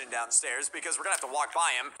explosion downstairs, because we're gonna have to walk by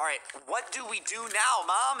him. All right, what do we do now,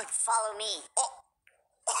 Mom? Follow me.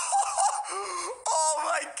 Oh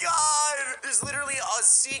my god! There's literally a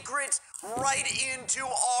secret right into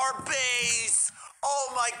our base!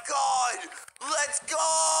 Oh my god! Let's go!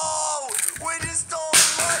 We just stole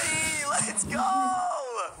money! Let's go!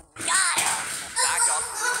 Got him! Back up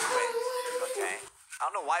real quick. Okay. I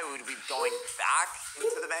don't know why we would be going back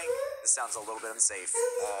into the bank. This sounds a little bit unsafe,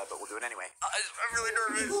 but we'll do it anyway. I'm really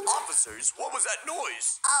nervous. Officers, what was that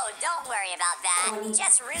noise? Oh, don't worry about that.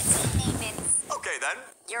 Just routine maintenance. Okay then.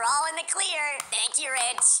 You're all in the clear. Thank you,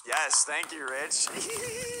 Rich. Yes, thank you, Rich.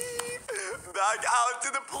 Back out to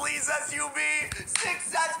the police SUV.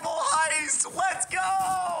 Successful heist. Let's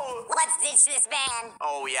go. Let's ditch this van.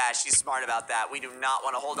 Oh yeah, she's smart about that. We do not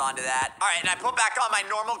want to hold on to that. All right, and I put back on my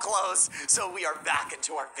normal clothes, so we are back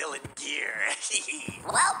into our villain gear.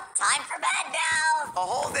 Well, time for bed now. A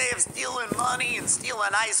whole day of stealing money and stealing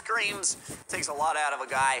ice creams takes a lot out of a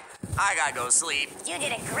guy. I gotta go sleep. You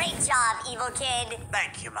did a great job, evil kid.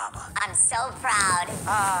 Thank you, Mama. I'm so proud.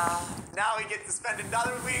 Now we get to spend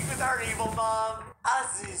another week with our evil mom.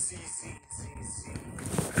 See.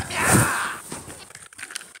 Yeah!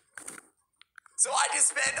 So I just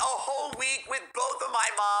spent a whole week with both of my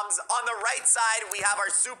moms. On the right side, we have our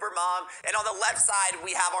super mom, and on the left side,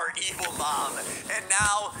 we have our evil mom. And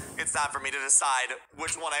now, it's time for me to decide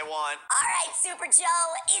which one I want. All right, Super Joe,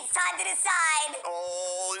 it's time to decide.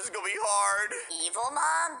 Oh, this is gonna be hard. Evil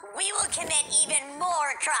mom, we will commit even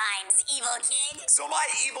more crimes, evil kid. So my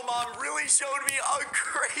evil mom really showed me a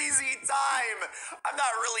crazy time. I'm not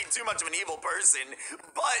really too much of an evil person,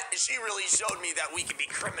 but she really showed me that we can be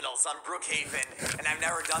criminals on Brookhaven. And I've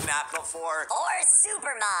never done that before. Or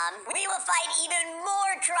Super Mom. We will fight even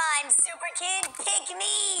more crimes, Super Kid. Pick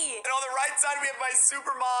me. And on the right side, we have my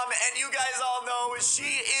Super Mom. And you guys all know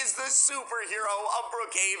she is the superhero of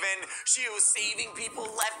Brookhaven. She was saving people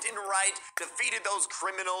left and right, defeated those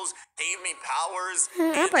criminals, gave me powers.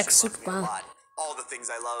 I like Super Mom. All the things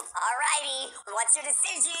I love. Alrighty, what's your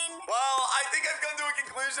decision? Well, I think I've come to a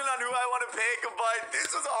conclusion on who I want to pick, but this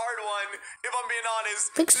was a hard one. If I'm being honest,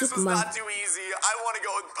 this was not too easy. I want to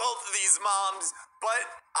go with both of these moms, but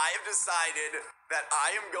I have decided that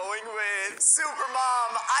I am going with Super Mom.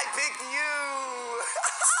 I pick you.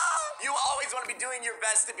 You always want to be doing your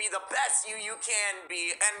best to be the best you can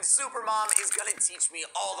be, and Super Mom is going to teach me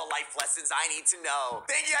all the life lessons I need to know.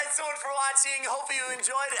 Thank you guys so much for watching. Hopefully you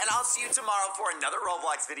enjoyed, and I'll see you tomorrow for another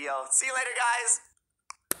Roblox video. See you later, guys.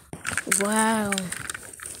 Wow.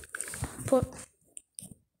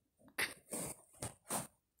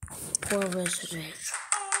 Poor Elizabeth.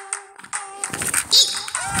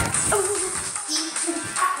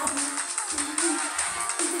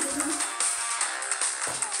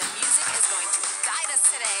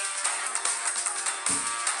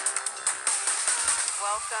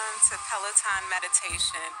 Welcome to Peloton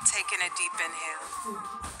meditation. Taking a deep inhale.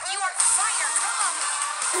 You are fire, come!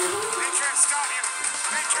 They can't stop you.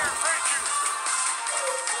 They can't break you.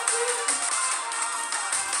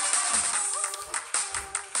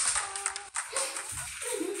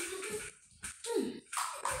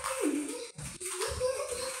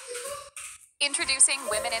 Introducing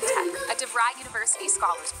Women in Tech, a DeVry University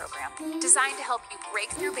Scholars Program designed to help you break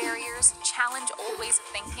through barriers, challenge old ways of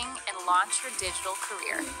thinking, and launch your digital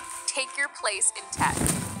career. Take your place in tech.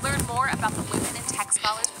 Learn more about the Women in Tech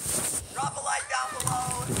Scholars. Drop a like down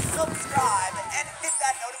below, subscribe, and hit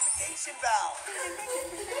that notification. notification bell.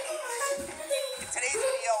 In today's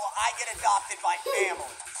video, I get adopted by family.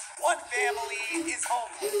 One family is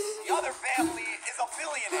homeless. The other family is a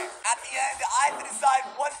billionaire. At the end, I have to decide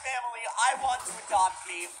what family I want to adopt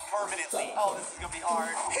me permanently. Oh, this is gonna be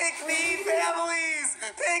hard. Pick me, families!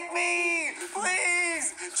 Pick me!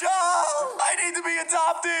 Please! Joe! I need to be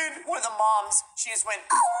adopted! One of the moms, she just went,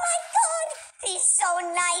 Oh my god! He's so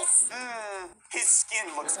nice! his skin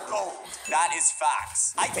looks gold. That is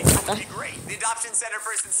facts. I think that would be great. The adoption center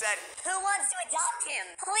person said, Who wants to adopt him?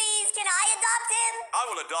 Please, can I adopt him? I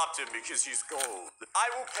will adopt him because he's gold. I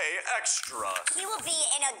will pay extra. He will be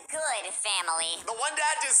in a good family. the one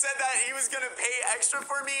dad just said that he was gonna pay extra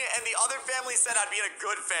for me, and the other family said I'd be in a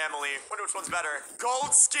good family. Wonder which one's better.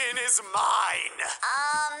 Gold skin is mine.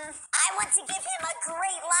 I want to give him a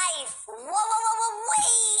great life. Whoa,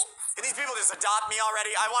 wait! Can these people just adopt me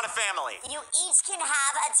already? I want a family. You each can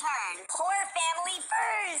have a turn. Poor family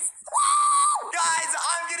first. Guys,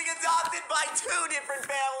 I'm getting adopted by 2 different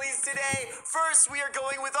families today. First, we are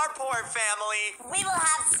going with our poor family. We will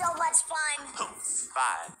have so much fun.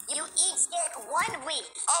 5. You each get 1 week.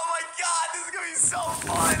 Oh my god, this is gonna be so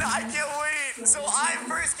fun. I can't wait. So I'm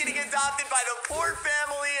first getting adopted by the poor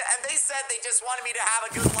family, and they said they just wanted me to have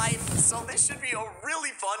a good life. So this should be a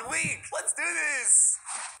really fun week. Let's do this.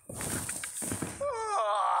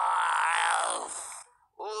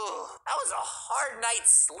 Ooh, that was a hard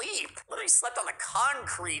night's sleep. Literally slept on the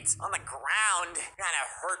concrete, on the ground. Kinda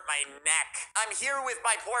hurt my neck. I'm here with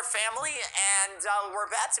my poor family, and we're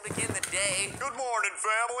about to begin the day. Good morning,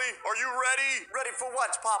 family. Are you ready? Ready for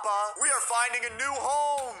what, Papa? We are finding a new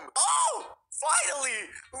home. Oh! Finally!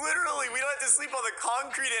 Literally, we don't have to sleep on the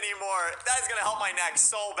concrete anymore. That is gonna help my neck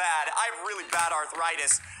so bad. I have really bad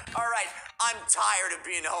arthritis. Alright, I'm tired of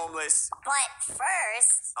being homeless. But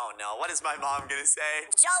first... Oh no, what is my mom gonna say?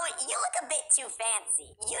 Joey, you look a bit too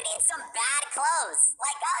fancy. You need some bad clothes,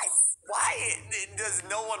 like us. Why does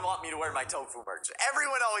no one want me to wear my tofu merch?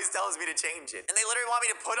 Everyone always tells me to change it. And they literally want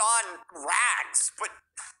me to put on rags. But,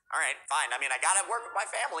 alright, fine. I mean, I gotta work with my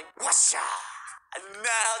family. Whasha!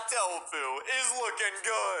 Now tofu is looking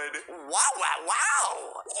good.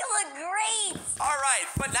 Wow. You look great. All right,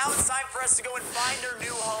 but now it's time for us to go and find our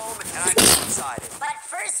new home, and I'm so excited. But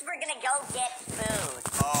first, we're gonna go get food.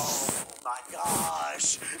 Oh my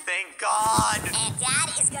gosh, thank God. And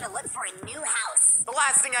Dad is gonna look for a new house. The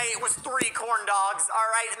last thing I ate was 3 corn dogs, all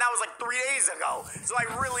right? And that was like 3 days ago. So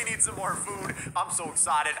I really need some more food. I'm so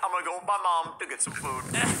excited. I'm gonna go with my mom to get some food.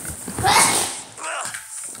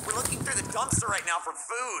 We're looking through the dumpster right now for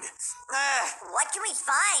food. What can we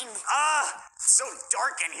find? So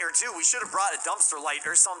dark in here too. We should have brought a dumpster light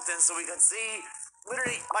or something so we could see.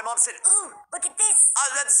 Literally, my mom said, Ooh, look at this.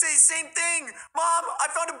 That's the same thing. Mom, I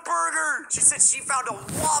found a burger. She said she found a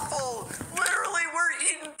waffle. Literally, we're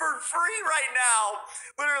eating for free right now.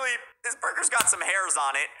 Literally, this burger's got some hairs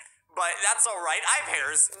on it. But that's all right. I have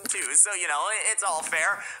hairs too, so you know it's all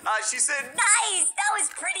fair. She said, "Nice, that was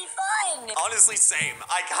pretty fun." Honestly, same.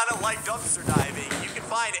 I kind of like dumpster diving. You can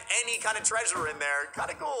find any kind of treasure in there. Kind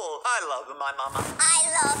of cool. I love my mama. I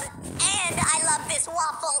love this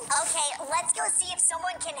waffle. Okay, let's go see if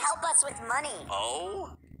someone can help us with money.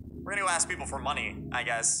 Oh? We're gonna go ask people for money, I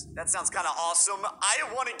guess. That sounds kind of awesome. I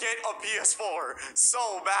want to get a PS4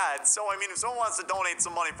 so bad. So, I mean, if someone wants to donate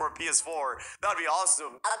some money for a PS4, that'd be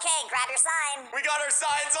awesome. Okay, grab your sign. We got our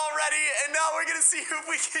signs already, and now we're gonna see if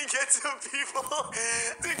we can get some people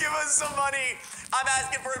to give us some money. I'm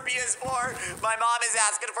asking for a PS4. My mom is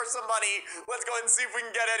asking for some money. Let's go ahead and see if we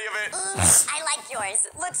can get any of it. Ooh, I like yours.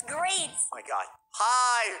 Looks great. Oh my God.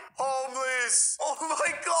 Hi, homeless. Oh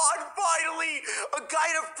my God, finally, a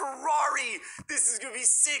guy in a Ferrari. This is gonna be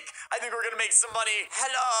sick. I think we're gonna make some money.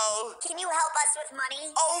 Hello. Can you help us with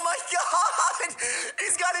money? Oh my God,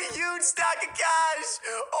 he's got a huge stack of cash.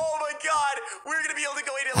 Oh my God, we're gonna be able to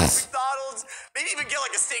go eat at like McDonald's, maybe even get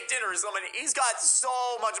like a steak dinner or something. He's got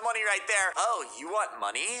so much money right there. Oh, you want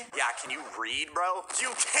money? Yeah, can you read, bro?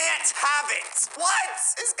 You can't have it. What?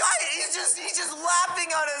 This guy, he's just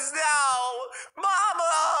laughing at us now.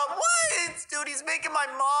 Mama, what? Dude, he's making my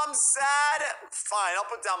mom sad. Fine, I'll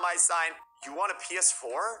put down my sign. You want a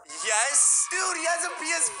PS4? Yes? Dude, he has a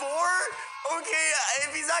PS4? Okay,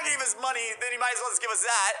 if he's not gonna give us money, then he might as well just give us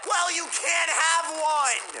that. Well, you can't have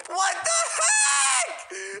one! What the heck?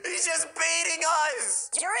 He's just baiting us!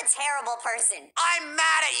 You're a terrible person. I'm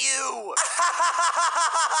mad at you!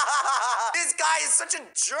 This guy is such a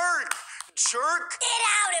jerk! Jerk? Get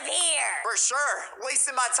out of here! For sure.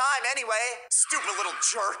 Wasting my time anyway. Stupid little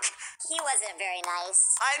jerk. He wasn't very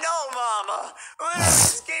nice. I know, Mama. He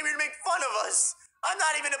just came here to make fun of us. I'm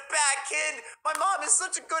not even a bad kid. My mom is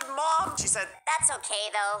such a good mom. She said, That's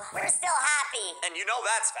okay, though. We're still happy. and you know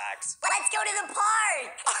that's facts. Let's go to the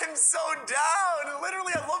park. I'm so down.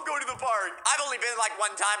 Literally, I love going to the park. I've only been like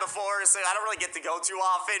one time before, so I don't really get to go too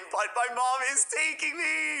often, but my mom is taking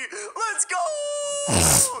me. Let's go.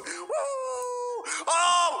 Woo.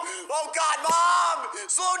 Oh God, Mom,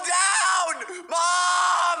 slow down.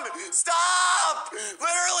 Mom, stop.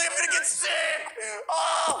 Literally, I'm gonna get sick.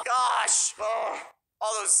 Oh gosh.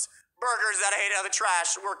 All those burgers that I ate out of the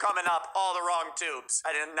trash were coming up all the wrong tubes.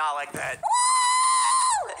 I did not like that.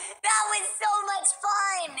 That was so much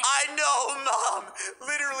fun. I know, Mom.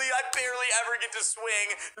 Literally, I barely ever get to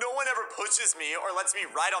swing. No one ever pushes me or lets me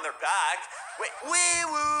ride on their back. Wait, wee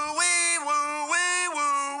woo, wee woo, wee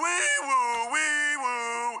woo, wee woo, wee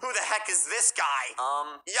woo. Who the heck is this guy?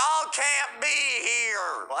 Y'all can't be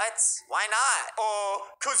here. What? Why not? Oh,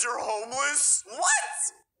 'cause you're homeless? What?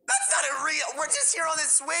 That's not a real. We're just here on the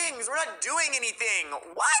swings. We're not doing anything.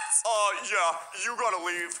 What? Yeah, you gotta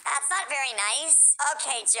leave. That's not very nice.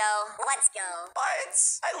 Okay, Joe, let's go.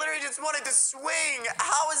 What? I literally just wanted to swing.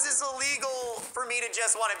 How is this illegal for me to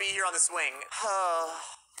just want to be here on the swing?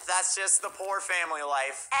 That's just the poor family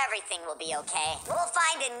life. Everything will be okay. We'll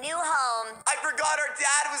find a new home. I forgot our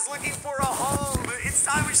dad was looking for a home. It's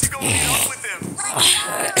time we should go meet up with him.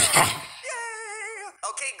 Yay!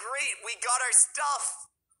 Okay, great. We got our stuff.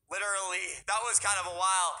 Literally, that was kind of a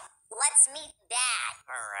while. Let's meet Dad.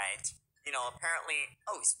 All right. You know, apparently...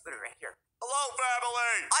 Oh, he's literally right here. Hello,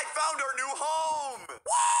 family! I found our new home!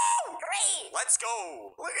 Woo! Great! Let's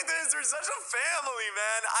go! Look at this, we're such a family,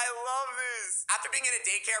 man. I love this. After being in a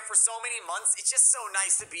daycare for so many months, it's just so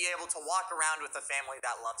nice to be able to walk around with a family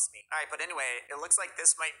that loves me. All right, but anyway, it looks like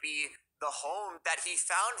this might be the home that he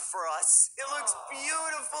found for us. It looks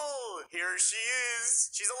beautiful. Here she is.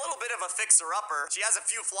 She's a little bit of a fixer-upper. She has a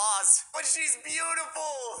few flaws, but she's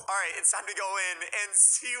beautiful. All right, it's time to go in and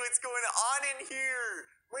see what's going on in here.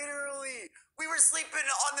 Literally, we were sleeping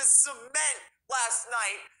on the cement last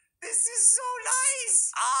night. This is so nice.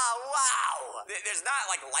 Ah, wow. There's not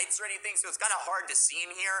like lights or anything, so it's kind of hard to see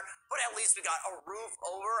in here, but at least we got a roof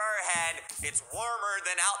over our head. It's warmer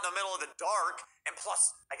than out in the middle of the dark, and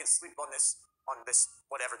plus I can sleep on this,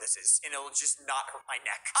 whatever this is, and it'll just not hurt my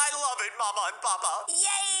neck. I love it, Mama and Papa.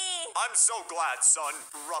 Yay! I'm so glad, son.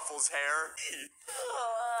 Ruffles hair.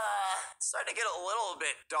 It's starting to get a little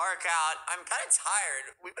bit dark out. I'm kind of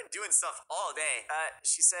tired. We've been doing stuff all day.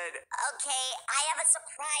 She said... Okay, I have a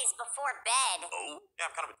surprise before bed. Oh? Yeah,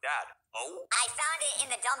 I'm kind of a dad. Oh? I found it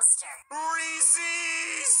in the dumpster.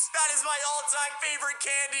 Reese's! That is my all-time favorite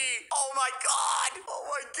candy. Oh my God. Oh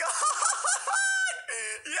my God.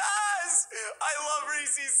 Yes! I love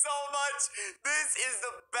Reese's so much. This is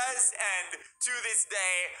the best end to this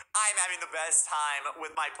day. I'm having the best time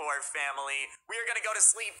with my poor family. We are gonna go to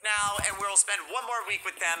sleep now, and we'll spend one more week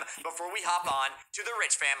with them before we hop on to the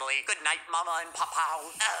rich family. Good night, Mama and Papa.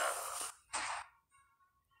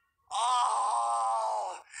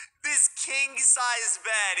 Oh, this king-size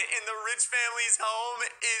bed in the rich family's home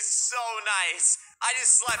is so nice. I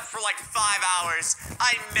just slept for like 5 hours.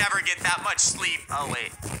 I never get that much sleep. Oh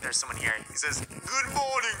wait, there's someone here. He says, "Good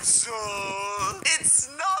morning, sir." It's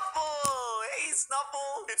Snuffle. Hey,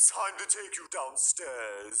 Snuffle. It's time to take you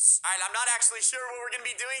downstairs. All right, I'm not actually sure what we're gonna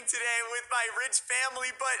be doing today with my rich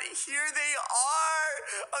family, but here they are.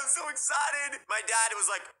 I'm so excited. My dad was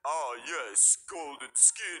like, "Oh yes, golden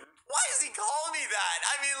skin." Why does he call me that?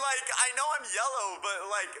 I mean, like, I know I'm yellow, but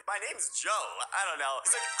like, my name's Joe. I don't know.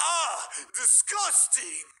 He's like,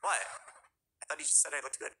 disgusting. What? I thought he just said I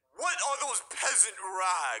looked good. What are those peasant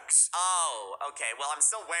rags? Oh, okay. Well, I'm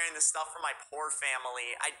still wearing this stuff for my poor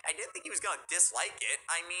family. I didn't think he was gonna dislike it.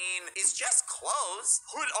 I mean, it's just clothes.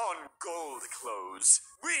 Put on gold clothes.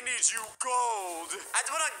 We need you gold. I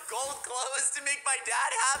put on gold clothes to make my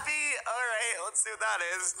dad happy? All right, let's see what that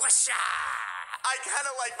is. Whoosha! I kind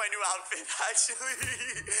of like my new outfit, actually.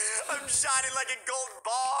 I'm shining like a gold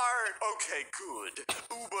bar. Okay, good.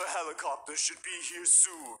 Uber helicopter should be here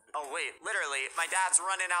soon. Oh, wait, literally, my dad's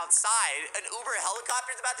running outside. An Uber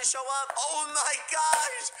helicopter's about to show up? Oh my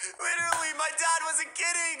gosh! Literally, my dad wasn't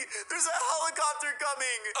kidding. There's a helicopter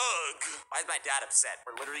coming. Ugh. Why is my dad upset?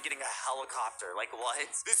 We're literally getting a helicopter. Like, what?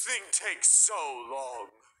 This thing takes so long.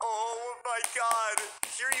 Oh my God.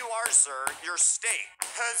 Here you are, sir. Your steak.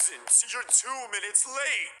 Peasants, you're too minutes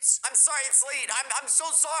late. I'm sorry it's late. I'm so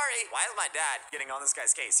sorry. Why is my dad getting on this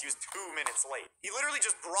guy's case? He was 2 minutes late. He literally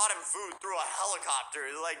just brought him food through a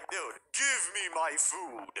helicopter. Like, dude, give me my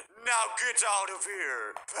food. Now get out of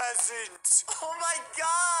here, peasant. Oh my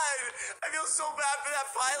god. I feel so bad for that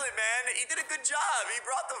pilot, man. He did a good job. He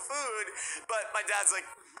brought the food. But my dad's like,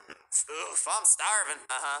 oof, I'm starving.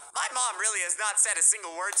 My mom really has not said a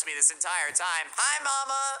single word to me this entire time. Hi,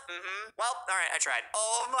 Mama. Well, all right, I tried.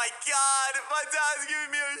 Oh my god, my dad's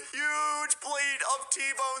giving me a huge plate of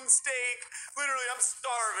T-bone steak. Literally, I'm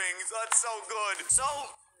starving. So that's so good. So,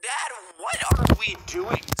 Dad, what are we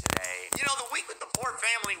doing today? You know, the week with the poor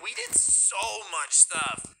family, we did so much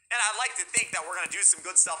stuff. And I'd like to think that we're gonna do some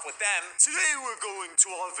good stuff with them. Today we're going to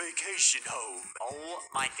our vacation home. Oh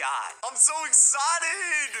my god. I'm so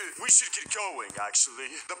excited! We should get going,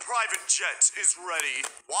 actually. The private jet is ready.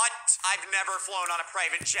 What? I've never flown on a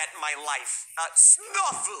private jet in my life.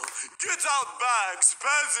 Snuffle! Get out bags,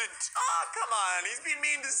 peasant! Oh, come on. He's being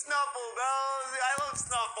mean to Snuffle, though. I love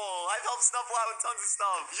Snuffle. I've helped Snuffle out with tons of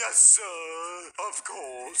stuff. Yes, sir. Of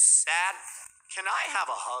course. Dad? Can I have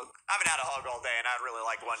a hug? I haven't had a hug all day, and I'd really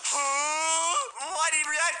like one. Huh? Why did he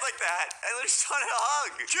react like that? I literally just wanted a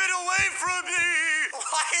hug. Get away from me!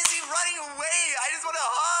 Why is he running away? I just want a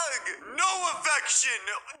hug. No affection.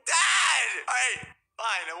 Dad! All right.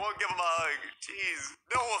 Fine, I won't give him a hug. Jeez.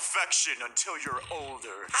 No affection until you're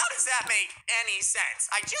older. How does that make any sense?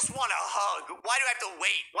 I just want a hug. Why do I have to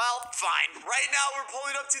wait? Well, fine. Right now we're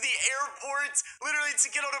pulling up to the airport, literally to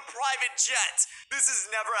get on a private jet. This has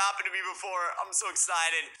never happened to me before. I'm so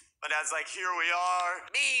excited. My dad's like, here we are.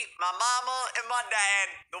 Me, my mama, and my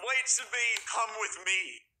dad. The wait should be, come with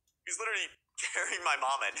me. He's literally carrying my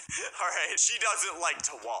mom in. All right, she doesn't like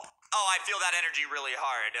to walk. Oh, I feel that energy really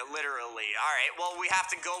hard, literally. All right, well, we have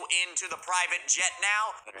to go into the private jet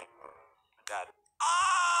now. Okay, Dad.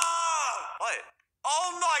 Ah! What?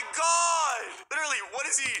 Oh my god! Literally, what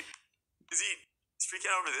is he? Is he freaking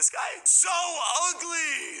out over this guy? So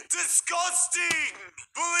ugly! Disgusting!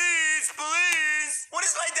 Please, please! What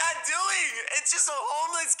is my dad doing? It's just a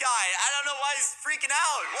homeless guy. I don't know why he's freaking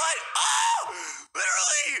out. What? Oh!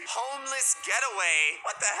 Literally! Homeless getaway.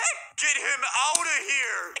 What the heck? Get him out of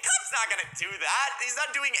here! The cop's not gonna do that. He's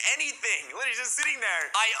not doing anything. Literally just sitting there.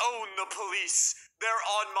 I own the police. They're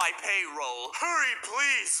on my payroll. Hurry,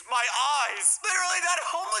 please! My eyes! Literally, that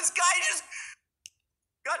homeless guy just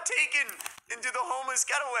got taken into the homeless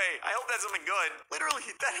getaway. I hope that's something good. Literally,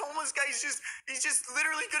 that homeless guy is he's just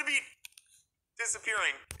literally gonna be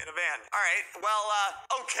disappearing in a van. All right, well,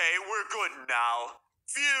 okay, we're good now.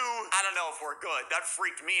 Phew. I don't know if we're good. That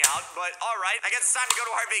freaked me out, but all right. I guess it's time to go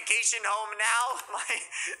to our vacation home now. My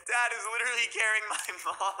dad is literally carrying my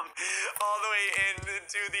mom all the way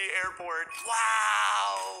into the airport.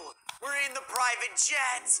 Wow. We're in the private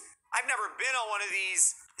jet. I've never been on one of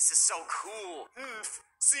these. This is so cool.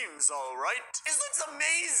 Seems alright. This looks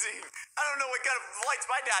amazing. I don't know what kind of flights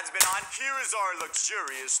my dad's been on. Here is our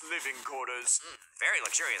luxurious living quarters. Very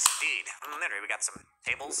luxurious indeed. Literally, we got some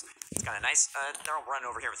tables. It's kind of nice. They're all running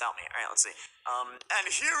over here without me. All right, let's see. And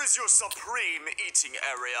here is your supreme eating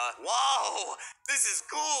area. Wow, this is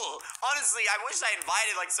cool. Honestly, I wish I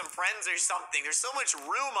invited like some friends or something. There's so much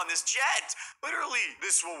room on this jet. Literally,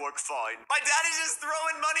 this will work fine. My dad is just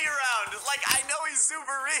throwing money around. Like, I know he's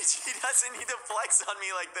super rich. He doesn't need to flex on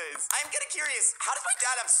me like this. I'm kind of curious. How does my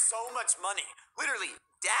dad have so much money? Literally.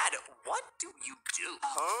 Dad, what do you do?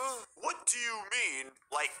 Huh? What do you mean?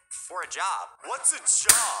 Like, for a job? What's a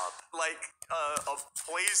job? Like, a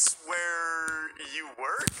place where you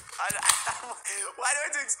work? Why do I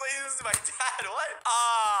have to explain this to my dad? What?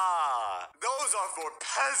 Ah, those are for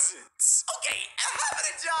peasants. Okay, having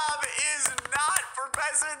a job is not for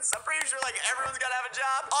peasants. I'm pretty sure, like, everyone's gotta have a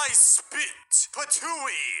job. I spit.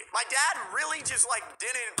 Patooey. My dad really just, like,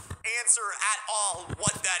 didn't answer at all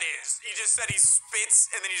what that is. He just said he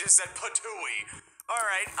spits, and then he just said patooey. All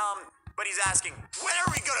right, but he's asking, when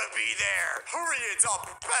are we gonna be there? Hurry it up,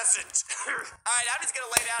 peasant. All right, I'm just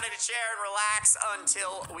gonna lay down in a chair and relax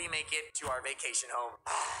until we make it to our vacation home.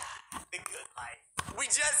 The good life. We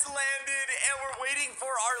just landed and we're waiting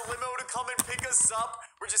for our limo to come and pick us up.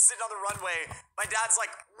 We're just sitting on the runway. My dad's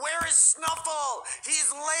like, where is Snuffle?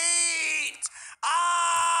 He's late.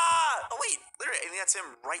 Ah! Oh, wait, literally, I think that's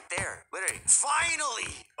him right there. Literally, finally.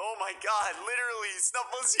 Oh my God, literally,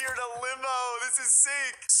 Snuffle's here in a limo. This is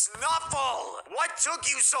sick. Snuffle, what took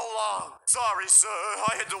you so long? Sorry, sir,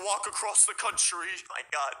 I had to walk across the country. My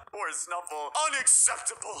God, poor Snuffle.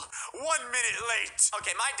 Unacceptable. 1 minute late.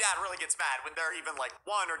 Okay, my dad really gets mad when they're even like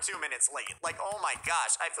 1 or 2 minutes late. Like, oh my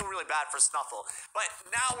gosh, I feel really bad for Snuffle. But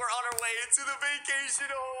now we're on our way to the vacation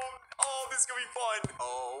home. Oh, this is gonna be fun.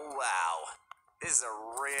 Oh, wow. This is a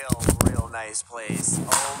real nice place.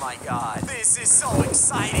 Oh my god. This is so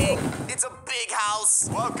exciting. It's a big house.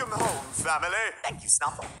 Welcome home, family. Thank you,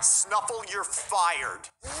 Snuffle. Snuffle, you're fired.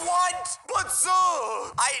 What? But sir,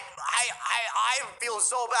 I feel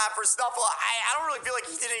so bad for Snuffle. I don't really feel like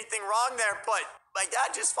he did anything wrong there, but my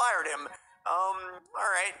dad just fired him.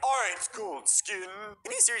 Alright. Alright, Gold Skin.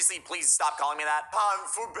 Can you seriously please stop calling me that? Time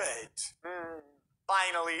for bed.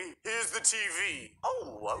 Finally, here's the TV.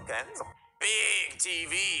 Oh, okay. This is a big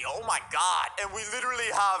TV. Oh my god. And we literally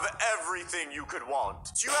have everything you could want.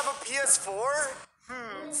 Do you have a PS4?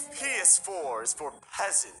 PS4 is for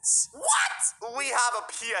peasants. What? We have a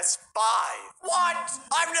PS5. What?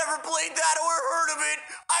 I've never played that or heard of it.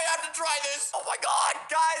 I have to try this. Oh my god.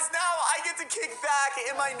 Guys, now I get to kick back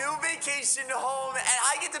in my new vacation home and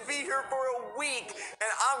I get to be here for a week and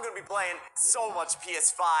I'm gonna be playing so much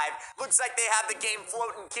PS5. Looks like they have the game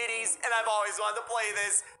Floating Kitties and I've always wanted to play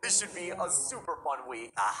this. This should be a super fun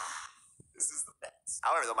week. This is the best.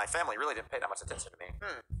 However, though, my family really didn't pay that much attention to me.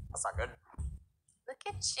 That's not good. Look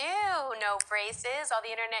at you. No braces, all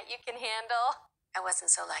the internet you can handle. I wasn't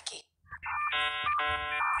so lucky.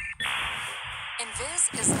 Invis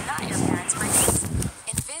is not your parents' braces.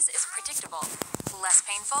 Invis is predictable, less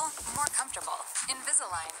painful, more comfortable.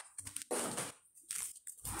 Invisalign.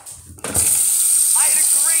 I had a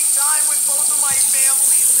great time with both of my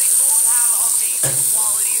families. They both have amazing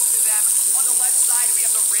qualities to them. On the left side, we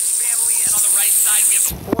have the rich family, and on the right side, we have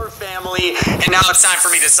the poor family. And now it's time for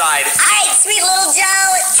me to decide. All right, sweet little Joe,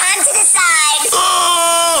 time to decide.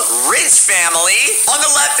 Rich family. On the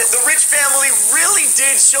left, the rich family really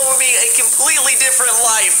did show me a completely different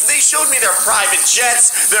life. They showed me their private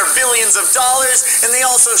jets, their billions of dollars, and they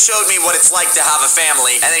also showed me what it's like to have a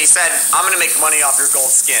family. And then he said, I'm gonna make money off your gold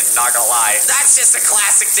skin, not gonna lie. That's just a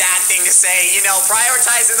classic dad thing to say, you know,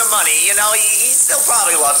 prioritizing the money. You know, he still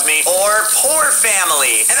probably loves me. Or poor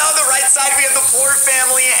family. And on the right side, we have the poor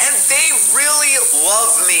family, and they really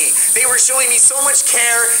love me. They were showing me so much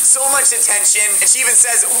care, so much attention, and she even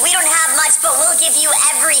says, we don't have much, but we'll give you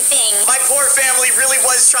everything. My poor family really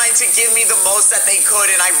was trying to give me the most that they could,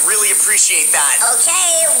 and I really appreciate that.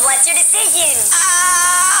 Okay, what's your decision?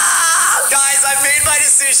 Guys, I've made my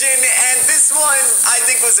decision, and this one I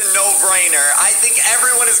think was a no-brainer. I think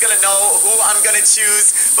everyone is gonna know who I'm gonna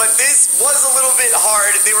choose, but this was a little bit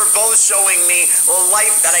hard. They were both showing me a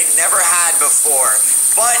life that I'd never had before.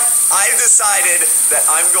 But I've decided that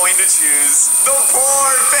I'm going to choose the poor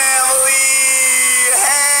family.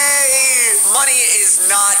 Hey! Money is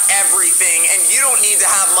not everything, and you don't need to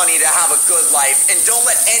have money to have a good life, and don't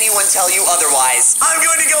let anyone tell you otherwise. I'm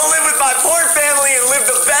going to go live with my poor family and live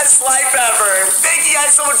the best life ever. Thank you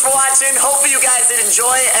guys so much for watching. Hopefully you guys did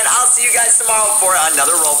enjoy, and I'll see you guys tomorrow for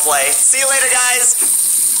another roleplay. See you later, guys.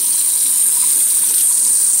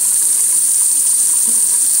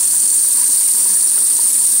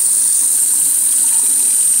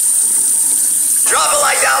 Drop a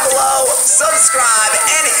like down below, subscribe,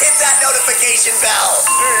 and hit that notification bell.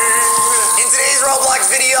 In today's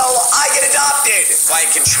Roblox video, I get adopted by a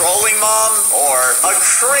controlling mom or a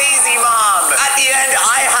crazy mom. At the end,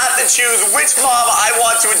 I have to choose which mom I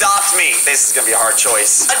want to adopt me. This is gonna be a hard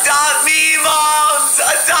choice. Adopt me, moms!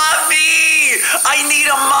 Adopt me! I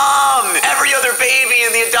need a mom! Every other baby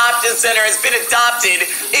in the adoption center has been adopted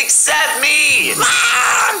except me!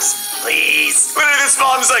 Moms! Please. This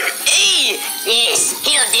mom's like, hey, yes,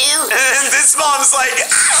 he'll do. And this mom's like,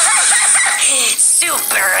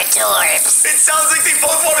 super adorbs. It sounds like they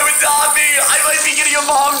both want to adopt me. I might be getting a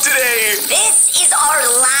mom today. This is our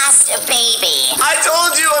last baby. I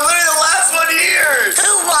told you, I'm literally the last one here.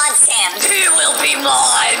 Who wants him? He will be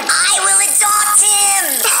mine. I will adopt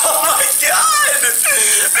him. Oh my god.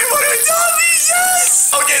 They want to adopt me, yes.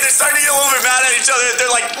 Okay, they're starting to get a little bit mad at each other. They're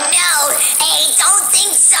like, no, hey, don't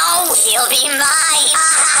think so. He'll be mine.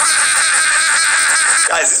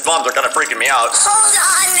 Guys, these moms are kind of freaking me out. Hold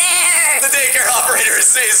on there. The daycare operator is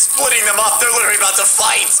splitting them up. They're literally about to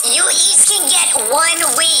fight. You each can get 1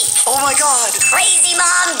 week. Oh my god. Crazy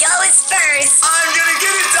mom goes first. I'm gonna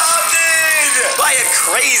get adopted by a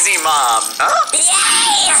crazy mom. Huh?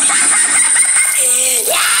 Yay!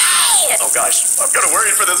 Yay! Oh gosh, I'm kind of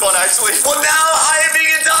worried for this one actually. Well, now I am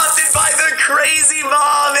being adopted by the crazy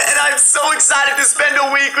mom, and I'm so excited to spend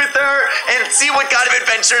a week with her and see what kind of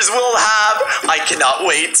adventures we'll have. I cannot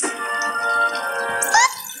wait.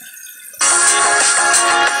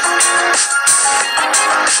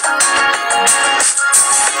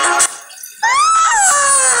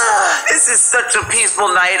 This is such a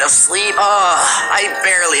peaceful night of sleep. I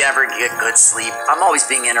barely ever get good sleep. I'm always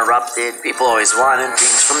being interrupted. People always wanting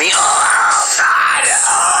things from me.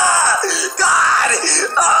 God! God!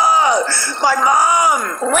 My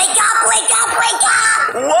mom! Wake up, wake up, wake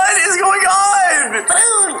up! What is going on?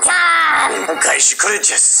 Food time! Okay, she could have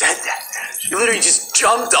just said that. She literally just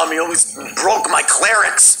jumped on me, almost broke my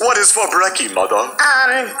clerics. What is for brekkie, mother?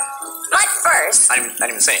 But first, I didn't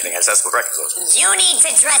even say anything. I just asked what brekkie was. you need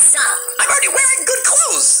to dress up. I'm already wearing good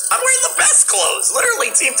clothes. I'm wearing the best clothes.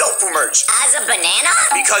 Literally Team Tofu merch. As a banana?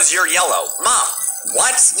 Because you're yellow. Mom,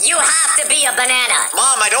 what? You have to be a banana.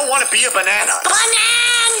 Mom, I don't want to be a banana.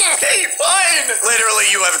 Banana! Hey, fine! Literally,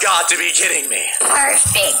 you have got to be kidding me.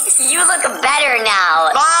 Perfect. You look better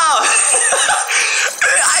now. Mom!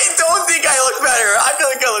 I don't think I look better. I feel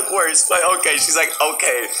like I look worse. But okay, she's like,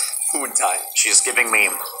 okay, food time. She's giving me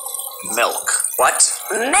milk. What?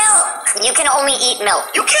 Milk! You can only eat milk.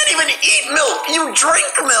 You can't even eat milk! You drink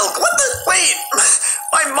milk! What the? Wait!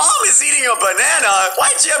 My mom is eating a banana!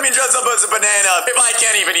 Why'd she have me dress up as a banana if I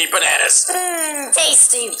can't even eat bananas?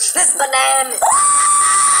 Tasty. This banana.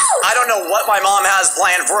 I don't know what my mom has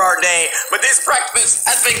planned for our day, but this breakfast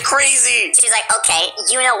has been crazy! She's like, okay,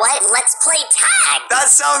 you know what? Let's play tag. That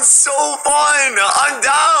sounds so fun! I'm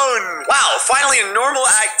down! Wow, finally a normal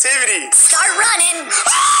activity! Start running.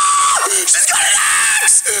 She's got an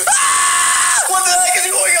axe! What the heck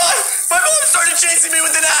is going on? My mom started chasing me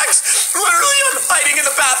with an axe! Literally, I'm hiding in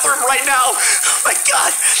the bathroom right now! Oh my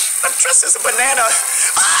god! I'm dressed as a banana!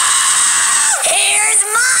 Here's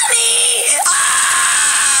mommy!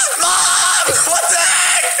 Mom! What the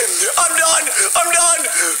heck? I'm done! I'm done!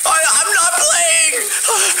 I'm not playing!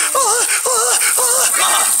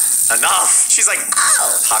 Mom! Enough! She's like,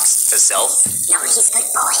 talks to self. No, he's good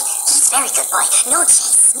boy. He's very good boy. No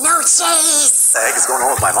chase. No chase. What the heck is going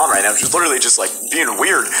on with my mom right now? She's literally just like being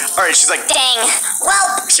weird. Alright, she's like, dang.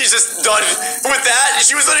 Well, she's just done with that.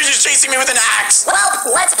 She was literally just chasing me with an axe. Well,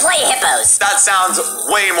 let's play hippos. That sounds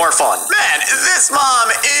way more fun. Man, this mom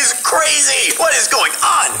is crazy. What is going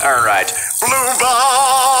on? Alright, Blue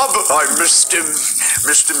Bob. I missed him.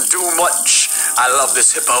 Missed him too much. I love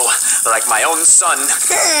this hippo like my own son.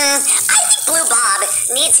 I think Blue Bob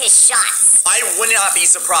needs his shots. I would not be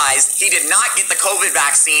surprised. He did not get the COVID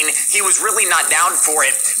vaccine. He was really not down for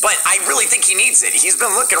it, but I really think he needs it. He's been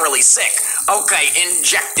looking really sick. Okay,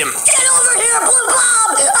 inject him. Get over here, Blue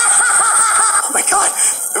Bob! Oh my god,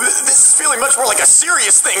 this is feeling much more like a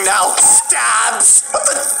serious thing now. Stabs! What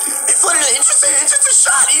the? It's literally, it's just a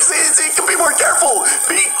shot. He can be more careful.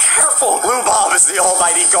 Be careful. Blue Bob is the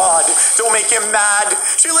almighty god. Don't make him mad.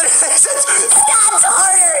 She literally says, stabs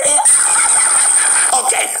harder.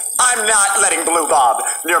 Okay, I'm not letting Blue Bob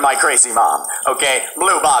near my crazy mom. Okay,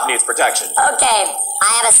 Blue Bob needs protection. Okay, I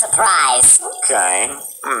have a surprise. Okay.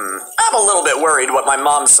 I'm a little bit worried what my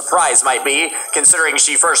mom's surprise might be, considering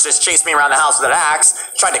she first just chased me around the house with an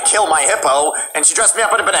axe, tried to kill my hippo, and she dressed me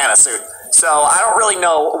up in a banana suit. So I don't really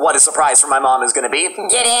know what a surprise for my mom is going to be.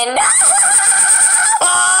 Get in.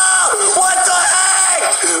 What the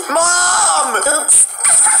heck? Mom! Oops.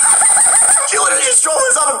 She literally just drove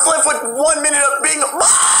us off a cliff with 1 minute of being...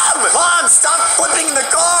 Mom, stop flipping the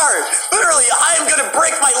car! Literally, I am gonna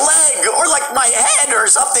break my leg, or like my head or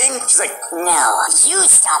something. She's like, no, you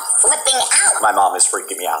stop flipping out. My mom is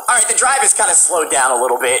freaking me out. Alright, the drive has kind of slowed down a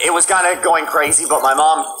little bit. It was kind of going crazy, but my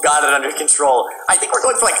mom got it under control. I think we're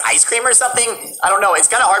going for like ice cream or something. I don't know, it's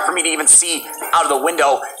kind of hard for me to even see out of the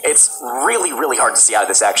window. It's really, really hard to see out of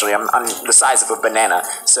this, actually. I'm the size of a banana,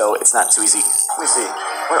 so it's not too easy. Let me see.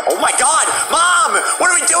 Oh my god! Mom! What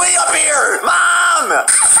are we doing up here? Mom!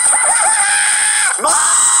 Mom!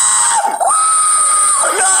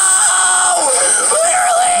 No!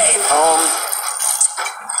 Literally!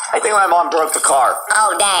 I think my mom broke the car.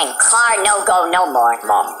 Oh dang, car no go no more.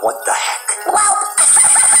 Mom, what the heck? Well,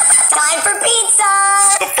 time for pizza!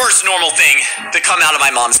 The first normal thing to come out of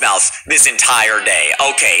my mom's mouth this entire day.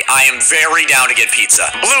 Okay, I am very down to get pizza.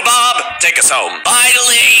 Blue Bob, take us home.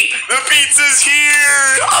 Finally! The pizza's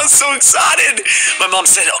here! I'm so excited! My mom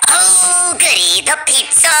said, oh goody, the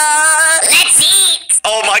pizza! Let's eat!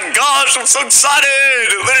 Oh my gosh, I'm so excited!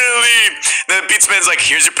 Literally, the pizza man's like,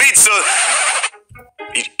 here's your pizza.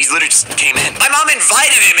 He literally just came in. My mom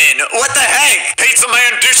invited him in. What the heck? Pizza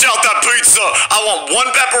man, dish out that pizza. I want 1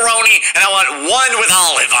 pepperoni and I want 1 with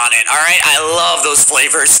olive on it. All right, I love those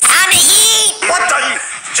flavors. Time to eat. What the?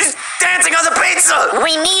 She's dancing on the pizza.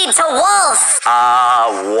 We need to wolf.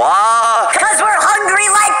 What? Cause we're hungry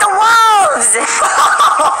like the wolves.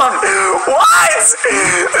 What?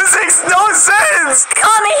 This makes no sense.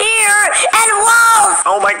 Come here and wolf.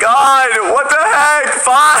 Oh my god, what the heck?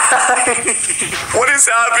 Fine. What is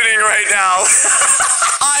happening right now?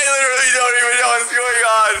 I literally don't even know what's going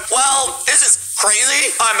on. Well, this is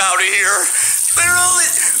crazy. I'm out of here. Literally,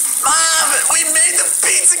 Mom, we made the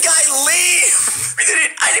pizza guy leave. I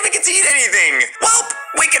didn't even get to eat anything. Well,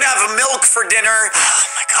 we can have a milk for dinner. Oh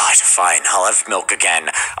my gosh, fine. I'll have milk again.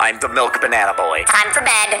 I'm the milk banana boy. Time for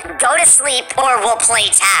bed. Go to sleep or we'll play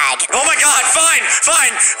tag. Oh my god, fine.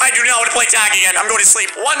 I do not want to play tag again. I'm going to sleep.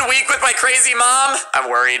 1 week with my crazy mom. I'm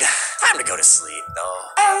worried. Time to go to sleep, though.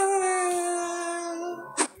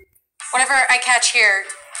 Whatever I catch here,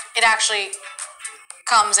 it actually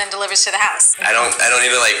comes and delivers to the house. I don't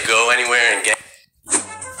even like go anywhere and get.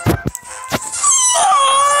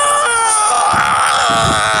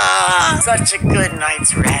 Such a good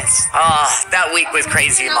night's rest. That week with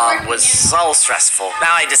Crazy Mom was so stressful.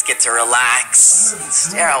 Now I just get to relax,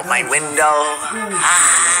 stare out my window.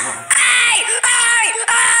 Hey!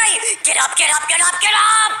 Get up!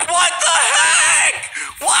 What the heck?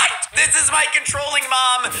 What? This is my controlling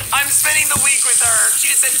mom. I'm spending the week with her. She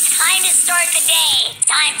just said, Time to start the day.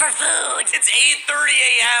 Time for food. it's 8:30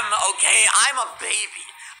 a.m., okay? I'm a baby.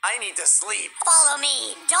 I need to sleep. Follow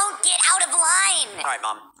me. Don't get out of line. All right,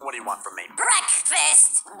 Mom. What do you want from me?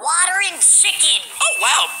 Breakfast. Water and chicken. Oh,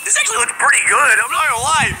 wow. This actually looks pretty good. I'm not gonna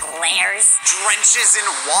lie. Glares. Drenches in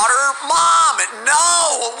water? Mom,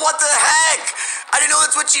 no! What the heck? I didn't know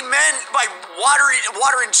that's what she meant by water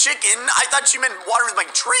and chicken. I thought she meant water with my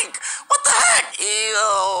drink. What the heck? Ew.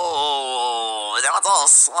 That was all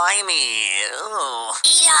slimy. Ew.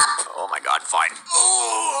 Eat up. Oh my god, fine.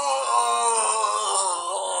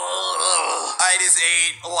 I just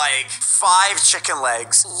ate like 5 chicken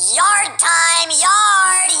legs. Yard time.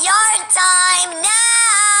 Now.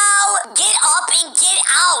 Get up and get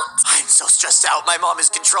out. I'm so stressed out. My mom is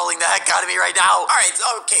controlling the heck out of me right now. All right,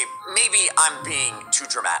 okay, maybe I'm being too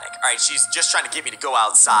dramatic. All right, she's just trying to get me to go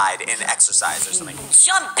outside and exercise or something.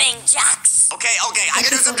 Jumping jacks. Okay, I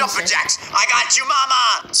can do some jumping jacks. I got you,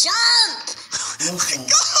 mama. Jump. Oh my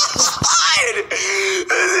god!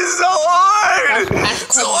 This is so hard!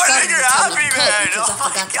 So hard to make her happy, man! Oh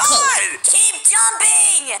my god! Keep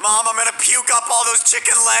jumping! Mom, I'm gonna puke up all those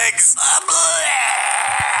chicken legs!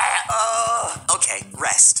 Okay,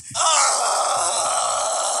 rest.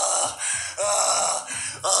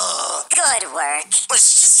 Good work. Was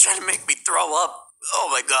she just trying to make me throw up? Oh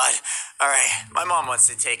my god. Alright, my mom wants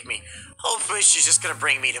to take me. Hopefully she's just gonna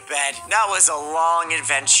bring me to bed. That was a long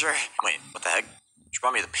adventure. Wait, what the heck? She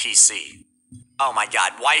brought me the PC. Oh my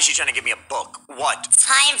god, why is she trying to give me a book? What?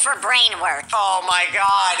 Time for brain work. Oh my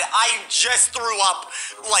god, I just threw up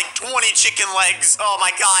like 20 chicken legs. Oh my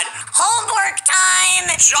god. Homework time.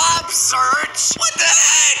 Job search? What the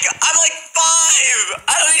heck? I'm like 5.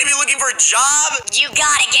 I don't need to be looking for a job. You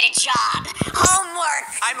gotta get a job. Homework.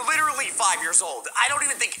 I'm literally 5 years old. I don't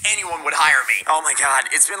even think anyone would hire me. Oh my god,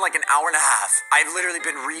 it's been like an hour and a half. I've literally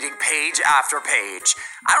been reading page after page.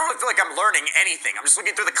 I don't really feel like I'm learning anything. I'm just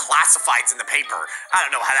looking through the classifieds in the paper. I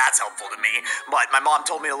don't know how that's helpful to me, but my mom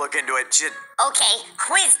told me to look into it. She said, okay,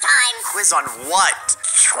 quiz time. Quiz on what?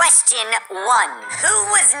 Question 1. Who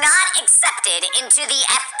was not accepted into the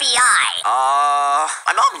FBI?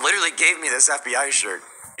 My mom literally gave me this FBI shirt.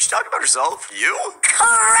 Is she talking about herself? You?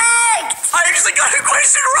 Correct! I actually got a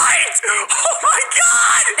question right! Oh my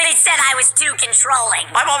god! They said I was too controlling.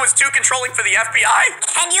 My mom was too controlling for the FBI?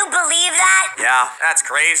 Can you believe that? Yeah, that's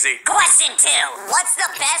crazy. Question 2. What's the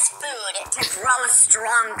best food to grow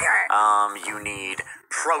stronger? You need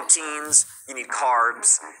proteins, you need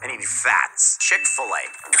carbs, and you need fats. Chick-fil-A.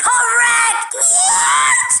 Correct!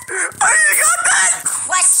 What? You got that?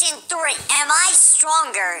 Question 3. Am I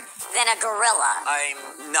stronger than a gorilla?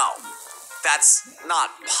 No. That's not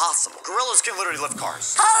possible. Gorillas can literally lift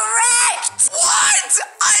cars. Correct! What?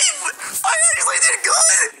 I actually did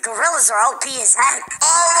good. Gorillas are OP as heck.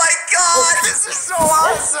 Oh my god, this is so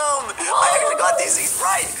awesome. I actually got these things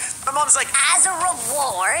right. My mom's like, as a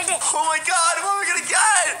reward, oh my god, what am I gonna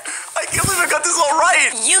get? I can't believe I got this all right.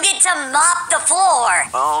 You get to mop the floor.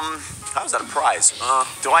 How is that a prize?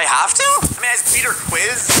 Do I have to? I mean, as Peter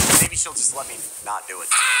quiz, maybe she'll just let me not do it.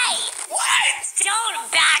 Hey! What?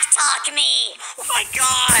 Don't backtalk me. Oh my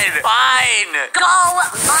god. Fine. Go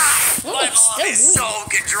mop. My mom is so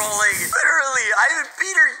controlling. Literally, I had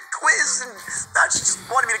Peter quiz, and now she just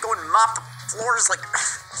wanted me to go and mop the floors. Like,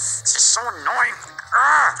 it's just so annoying.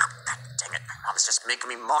 Dang it. My mom's just making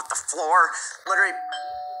me mop the floor. Literally,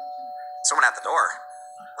 someone at the door.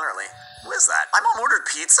 Literally. Who is that? My mom ordered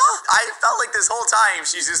pizza? I felt like this whole time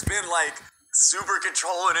she's just been like super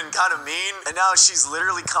controlling and kind of mean, and now she's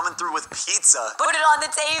literally coming through with pizza. Put it on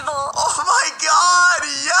the table. Oh my god,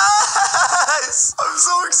 yes! I'm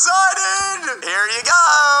so excited! Here you go!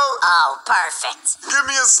 Oh, perfect. Give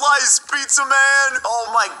me a slice, pizza man!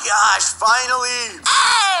 Oh my gosh, finally!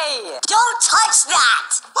 Hey! Don't touch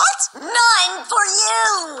that! What? None for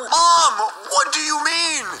you! Mom, what do you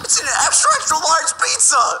mean? It's an extra large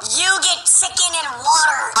pizza! You get chicken and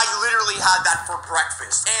water! I literally had that for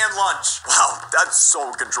breakfast and lunch. Wow, that's so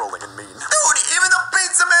controlling and mean. Dude, even the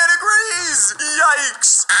pizza man agrees!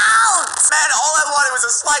 Yikes! Out! Man, all I wanted was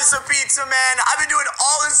a slice of pizza, man. I've been doing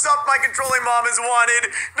all this stuff my controlling mom has wanted.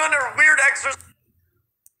 None of weird extras.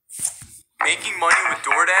 Making money with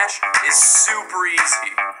DoorDash is super easy.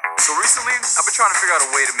 So recently, I've been trying to figure out a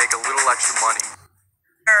way to make a little extra money.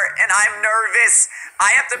 And I'm nervous.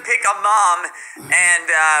 I have to pick a mom, and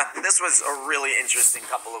this was a really interesting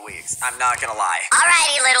couple of weeks. I'm not gonna lie.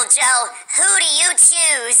 Alrighty, little Joe. Who do you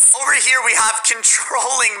choose? Over here we have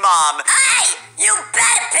controlling mom. Hey! You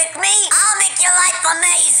better pick me! I'll make your life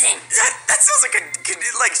amazing! That sounds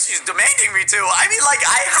like she's demanding me to. I mean, like,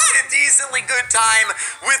 I had a decently good time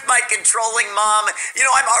with my controlling mom. You know,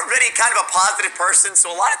 I'm already kind of a positive person, so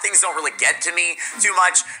a lot of things don't really get to me too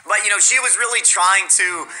much. But, you know, she was really trying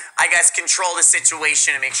to, I guess, control the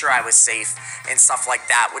situation and make sure I was safe and stuff like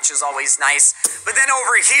that, which is always nice. But then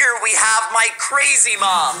over here, we have my crazy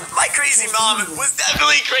mom. My crazy mom was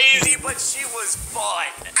definitely crazy, but she was fun.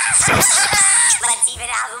 Let's even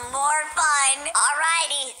have more fun.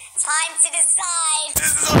 Alrighty, time to decide.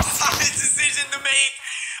 This is a hard decision to make.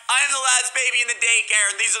 I am the last baby in the daycare,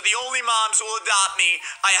 and these are the only moms who will adopt me.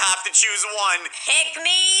 I have to choose one. Pick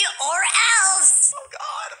me or else. Oh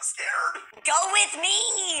God, I'm scared. Go with me.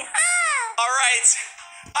 All right.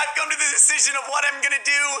 I've come to the decision of what I'm gonna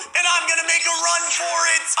do, and I'm gonna make a run for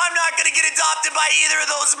it. I'm not gonna get adopted by either of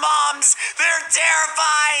those moms. They're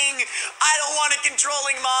terrifying. I don't want a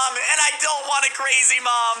controlling mom, and I don't want a crazy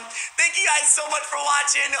mom. Thank you guys so much for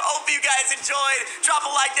watching. Hope you guys enjoyed. Drop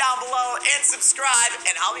a like down below and subscribe,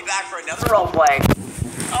 and I'll be back for another roleplay.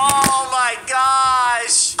 Oh my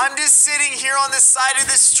gosh. I'm just sitting here on the side of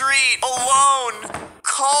the street, alone.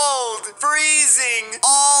 Cold, freezing.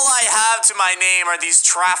 All I have to my name are these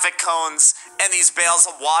traffic cones and these bales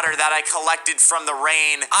of water that I collected from the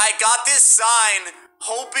rain. I got this sign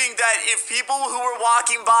hoping that if people who were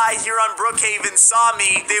walking by here on Brookhaven saw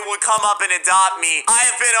me, they would come up and adopt me. I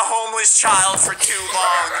have been a homeless child for too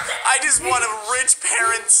long. I just want a rich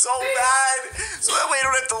parent so bad, so that way I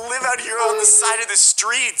don't have to live out here on the side of the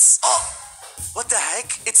streets. Oh, what the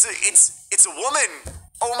heck? It's a woman.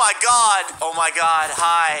 Oh my God. Oh my God.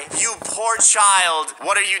 Hi. You poor child.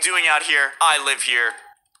 What are you doing out here? I live here.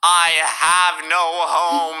 I have no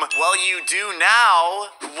home. Well, you do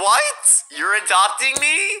now. What? You're adopting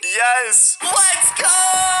me? Yes. Let's go!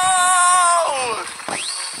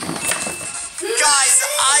 Guys,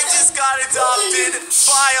 I just got adopted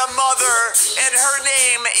by a mother, and her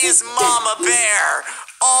name is Mama Bear.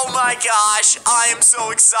 Oh my gosh, I am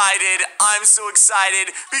so excited. I'm so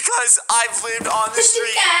excited because I've lived on the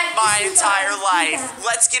street my entire life.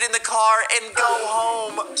 Let's get in the car and go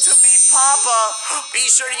home to meet Papa. Be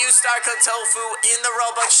sure to use Starco Tofu in the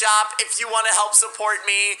Robux shop if you want to help support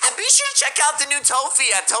me. And be sure to check out the new Tofu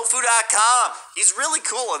at tofu.com. He's really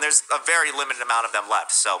cool and there's a very limited amount of them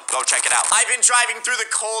left, so go check it out. I've been driving through the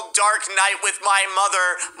cold, dark night with my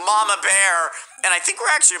mother, Mama Bear, and I think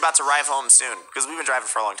we're actually about to arrive home soon because we've been driving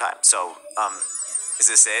for a long time. So, is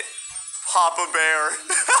this it? Papa Bear.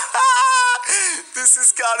 This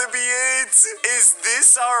has gotta be it. Is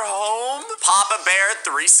this our home? Papa Bear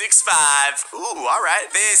 365. Ooh,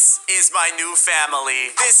 alright. This is my new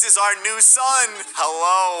family. This is our new son.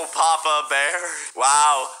 Hello, Papa Bear.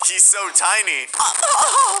 Wow, he's so tiny.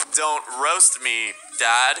 Don't roast me,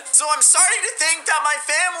 Dad. So I'm starting to think that my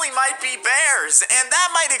family might be bears, and that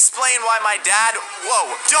might explain why my dad...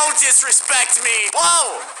 Whoa, don't disrespect me.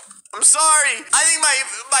 Whoa. I'm sorry. I think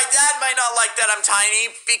my dad might not like that I'm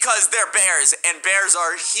tiny because they're bears, and bears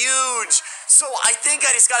are huge. So I think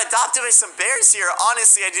I just got adopted by some bears here.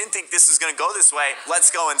 Honestly, I didn't think this was gonna go this way. Let's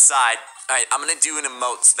go inside. All right, I'm gonna do an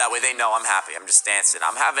emote so that way they know I'm happy. I'm just dancing.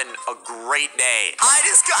 I'm having a great day. I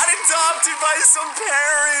just got adopted by some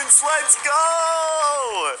parents. Let's go.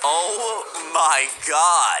 Oh my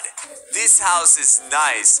God. This house is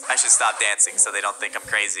nice. I should stop dancing so they don't think I'm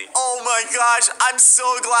crazy. Oh my gosh, I'm so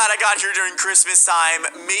glad I got here during Christmas time.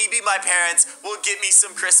 Maybe my parents will get me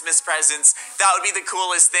some Christmas presents. That would be the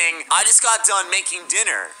coolest thing. I just got done making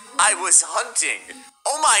dinner. I was hunting.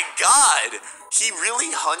 Oh my God. He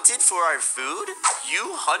really hunted for our food?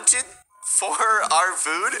 You hunted for our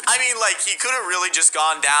food? I mean, like, he could have really just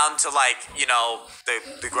gone down to, like, you know,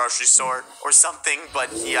 the grocery store or something, but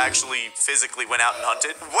he actually physically went out and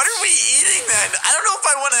hunted. What are we eating then? I don't know if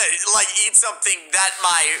I want to, like, eat something that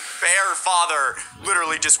my bear father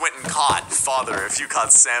literally just went and caught. Father, if you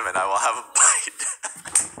caught salmon, I will have a bite.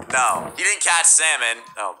 No. You didn't catch salmon.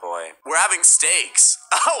 Oh boy. We're having steaks.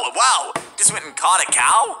 Oh, wow. Just went and caught a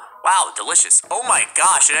cow? Wow, delicious. Oh my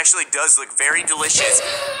gosh, it actually does look very delicious.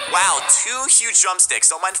 Wow, 2 huge drumsticks.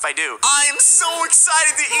 Don't mind if I do. I'm so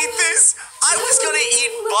excited to eat this. I was gonna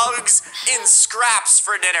eat bugs in scraps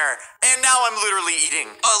for dinner, and now I'm literally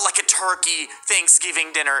eating like a turkey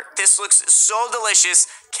Thanksgiving dinner. This looks so delicious.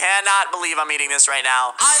 Cannot believe I'm eating this right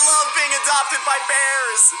now. I love being adopted by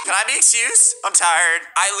bears. Can I be excused? I'm tired.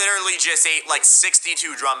 I literally just ate like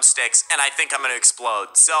 62 drumsticks, and I think I'm gonna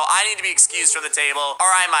explode. So I need to be excused from the table, or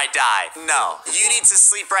I might die. No, you need to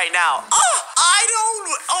sleep right now.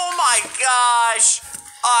 Oh my gosh.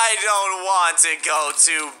 I don't want to go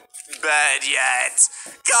to bed yet.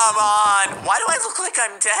 Come on. Why do I look like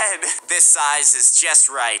I'm dead? This size is just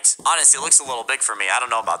right. Honestly, it looks a little big for me. I don't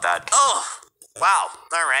know about that. Oh. Wow.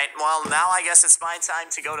 All right. Well, now I guess it's my time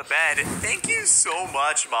to go to bed. Thank you so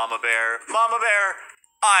much, Mama Bear. Mama Bear,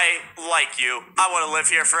 I like you. I want to live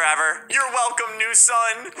here forever. You're welcome, new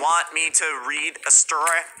son. Want me to read a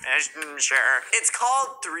story? Sure. It's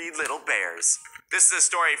called 3 Little Bears. This is a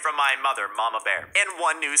story from my mother, Mama Bear, and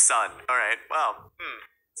 1 new son. All right. Well,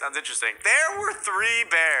 sounds interesting. There were 3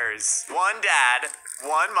 bears. 1 dad,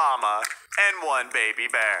 1 mama, and 1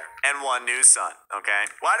 baby bear, and 1 new son, okay?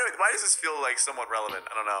 Why does this feel like somewhat relevant?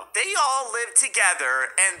 I don't know. They all lived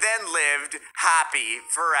together and then lived happy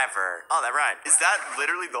forever. Oh, that rhymed. Is that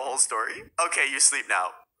literally the whole story? Okay, you sleep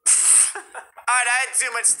now. Alright, I had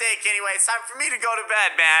too much steak anyway. It's time for me to go to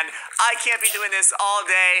bed, man. I can't be doing this all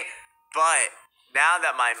day. But now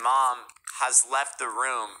that my mom has left the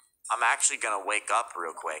room, I'm actually gonna wake up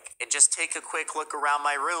real quick and just take a quick look around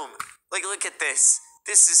my room. Like, look at this.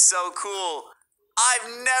 This is so cool. I've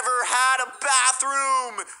never had a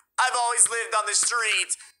bathroom. I've always lived on the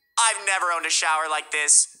street. I've never owned a shower like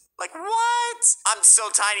this. Like, what? I'm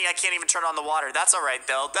so tiny, I can't even turn on the water. That's all right,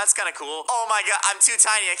 though. That's kind of cool. Oh, my God. I'm too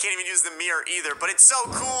tiny. I can't even use the mirror either, but it's so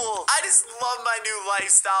cool. I just love my new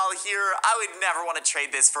lifestyle here. I would never want to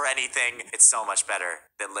trade this for anything. It's so much better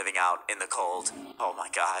than living out in the cold. Oh,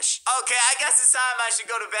 my gosh. Okay, I guess it's time I should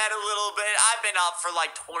go to bed a little bit. I've been up for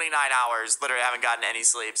like 29 hours. Literally haven't gotten any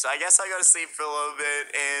sleep, so I guess I'll go to sleep for a little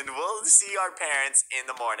bit, and we'll see our parents in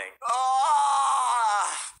the morning.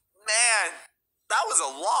 Oh, man. That was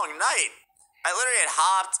a long night. I literally had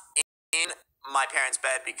hopped in my parents'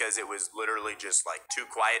 bed because it was literally just like too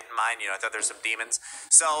quiet in mine. You know, I thought there were some demons.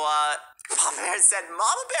 So, Mama Bear said,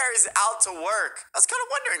 Mama Bear is out to work. I was kind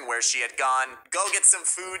of wondering where she had gone. Go get some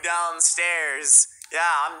food downstairs.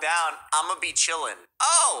 Yeah, I'm down. I'm gonna be chilling.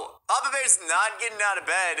 Oh, Papa Bear's not getting out of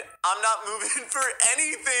bed. I'm not moving for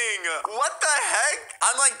anything. What the heck?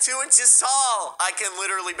 I'm like 2 inches tall. I can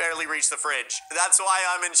literally barely reach the fridge. That's why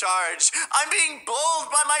I'm in charge. I'm being bullied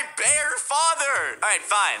by my bear father. All right,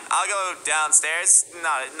 fine. I'll go downstairs.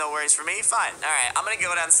 No worries for me. Fine. All right, I'm gonna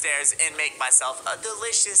go downstairs and make myself a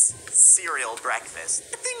delicious cereal breakfast.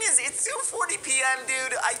 The thing is, it's 2:40 p.m.,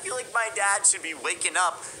 dude. I feel like my dad should be waking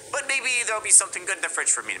up, but maybe there'll be something good in the fridge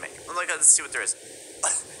for me to make. Let's see what there is.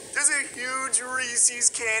 There's a huge Reese's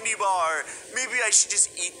candy bar. Maybe I should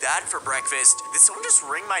just eat that for breakfast. Did someone just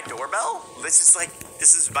ring my doorbell? This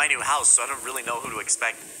is my new house, so I don't really know who to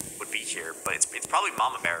expect would be here. But it's probably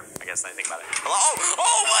Mama Bear, I guess, when I think about it. Hello?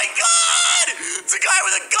 Oh my God! It's a guy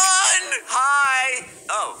with a gun! Hi!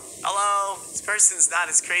 Oh, hello. This person's not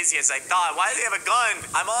as crazy as I thought. Why do they have a gun?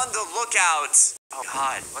 I'm on the lookout. Oh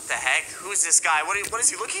God, what the heck? Who's this guy? What is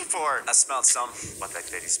he looking for? I smelled some. What the heck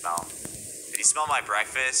did he smell? Did he smell my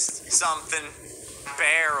breakfast? Something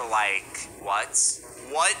bear-like. What?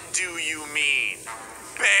 What do you mean?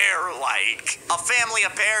 Bear-like? A family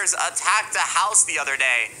of bears attacked a house the other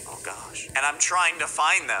day. Oh gosh. And I'm trying to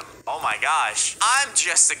find them. Oh my gosh. I'm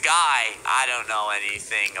just a guy. I don't know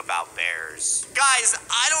anything about bears. Guys,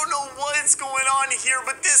 I don't know what's going on here,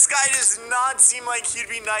 but this guy does not seem like he'd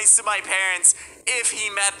be nice to my parents if he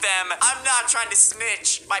met them. I'm not trying to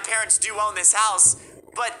snitch. My parents do own this house,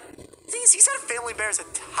 but the thing is, he said family bears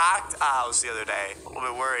attacked a house the other day. A little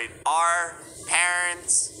bit worried. Are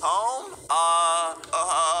parents home?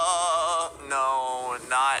 No,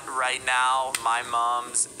 not right now. My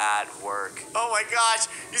mom's at work. Oh my gosh,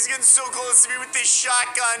 he's getting so close to me with this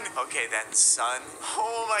shotgun. Okay then, son.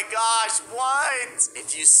 Oh my gosh, what?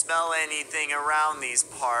 If you smell anything around these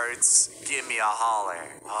parts, give me a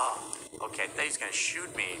holler. Oh, okay, I thought he was gonna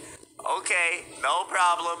shoot me. Okay, no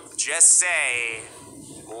problem. Just say,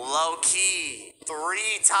 low-key,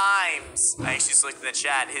 3 times. I actually just looked in the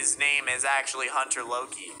chat. His name is actually Hunter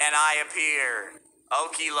Loki. And I appear.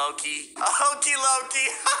 Okie Loki. Okie Loki.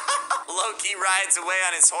 Loki rides away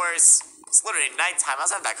on his horse. It's literally nighttime. I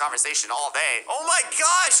was having that conversation all day. Oh my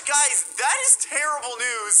gosh, guys, that is terrible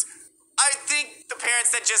news. I think the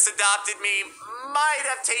parents that just adopted me might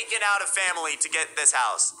have taken out a family to get this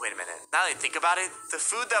house. Wait a minute. Now that I think about it, the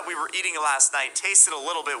food that we were eating last night tasted a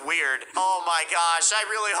little bit weird. Oh my gosh, I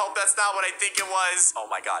really hope that's not what I think it was. Oh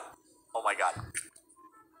my god. Oh my god.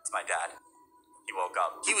 It's my dad. He woke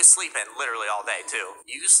up. He was sleeping literally all day, too.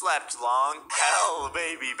 You slept long? Hell,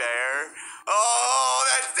 baby bear. Oh,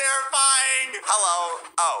 that's terrifying. Hello.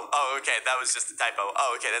 Oh, okay. That was just a typo.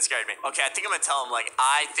 Oh, okay. That scared me. Okay, I think I'm gonna tell him, like,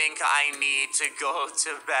 I think I need to go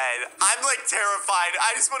to bed. I'm, like, terrified.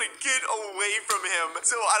 I just want to get away from him.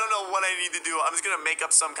 So I don't know what I need to do. I'm just gonna make up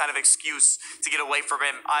some kind of excuse to get away from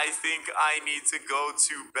him. I think I need to go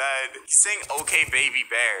to bed. He's saying, okay, baby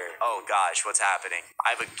bear. Oh, gosh. What's happening?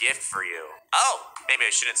 I have a gift for you. Oh, maybe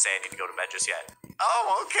I shouldn't say I need to go to bed just yet.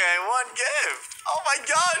 Oh, okay, one gift. Oh my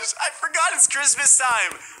gosh, I forgot it's Christmas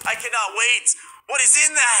time. I cannot wait. What is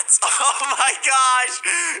in that? Oh my gosh,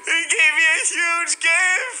 he gave me a huge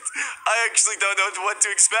gift. I actually don't know what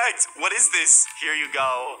to expect. What is this? Here you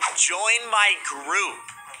go. Join my group.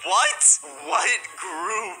 What? What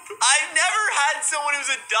group? I've never had someone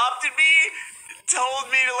who's adopted me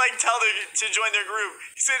told me to like to join their group.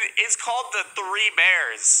 He said it's called the Three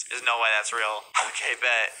Bears. There's no way that's real. Okay,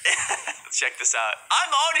 bet. Let's check this out.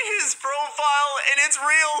 I'm on his profile and it's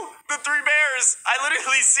real. The Three Bears. I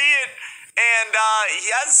literally see it. And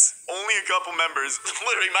he has only a couple members.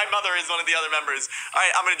 Literally, my mother is one of the other members. All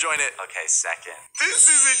right, I'm gonna join it. Okay, second.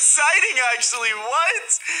 This is exciting, actually.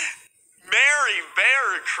 What? Merry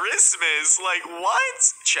Bear Christmas. Like, what?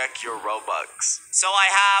 Check your Robux. So I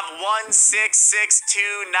have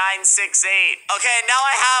 1662968. Okay, now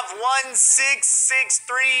I have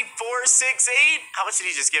 1663468. How much did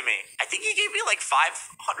he just give me? I think he gave me like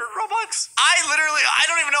 500 Robux. I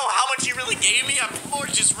don't even know how much he really gave me. I'm more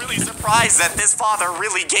just really surprised that this father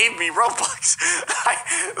really gave me Robux.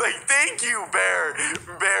 Thank you, Bear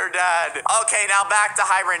Dad. Okay, now back to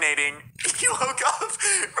hibernating. He woke up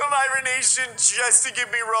from hibernation just to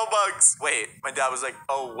give me Robux. Wait, my dad was like,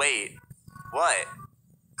 oh, wait. What?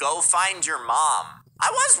 Go find your mom.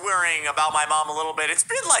 I was worrying about my mom a little bit. It's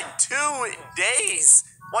been like 2 days.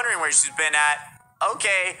 Wondering where she's been at.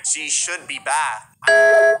 Okay, she should be back. I don't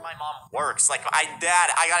know where my mom works. Like, I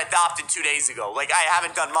got adopted 2 days ago. Like, I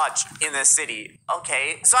haven't done much in the city.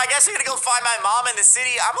 Okay, so I guess I'm gonna go find my mom in the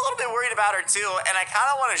city. I'm a little bit worried about her too, and I kind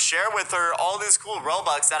of want to share with her all this cool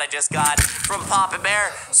Robux that I just got from Papa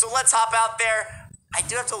Bear. So let's hop out there. I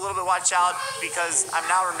do have to a little bit watch out because I'm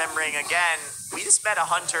now remembering again, we just met a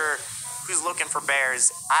hunter who's looking for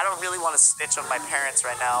bears. I don't really want to snitch on my parents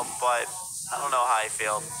right now, but I don't know how I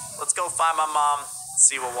feel. Let's go find my mom.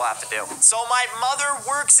 See what we'll have to do. So my mother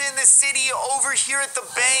works in the city over here at the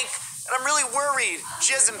bank, and I'm really worried.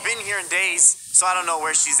 She hasn't been here in days, so I don't know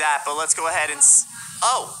where she's at, but let's go ahead and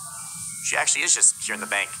oh, she actually is just here in the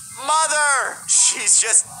bank. Mother! She's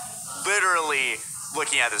just literally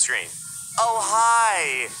looking at the screen. Oh,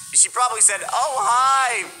 hi. She probably said, oh,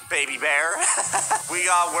 hi, baby bear. We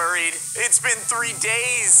got worried. It's been 3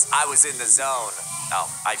 days. I was in the zone. Oh,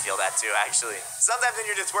 I feel that too, actually. Sometimes when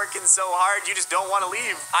you're just working so hard, you just don't want to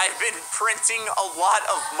leave. I've been printing a lot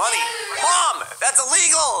of money. Mom, that's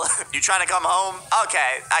illegal. You trying to come home?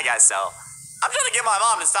 Okay, I guess so. I'm trying to get my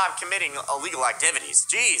mom to stop committing illegal activities.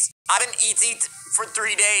 Jeez, I've been eating for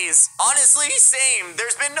 3 days. Honestly, same.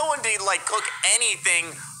 There's been no one to like cook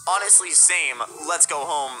anything. Honestly, same. Let's go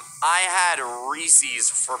home. I had Reese's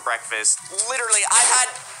for breakfast. Literally, I had,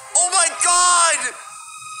 oh my God,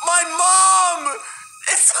 my mom.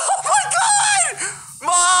 Oh my God!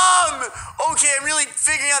 Mom! Okay, I'm really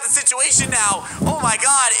figuring out the situation now. Oh my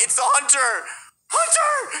God, it's the hunter!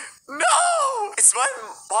 Hunter! No! Is my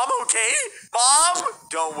mom okay? Mom?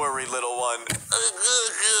 Don't worry, little one.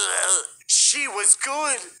 She was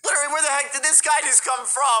good. Literally, where the heck did this guy just come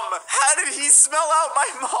from? How did he smell out my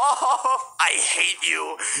mom? I hate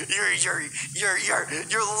you. You're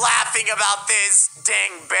laughing about this,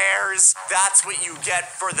 dang bears. That's what you get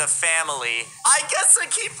for the family. I guess I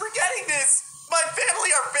keep forgetting this. My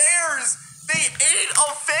family are bears. They ate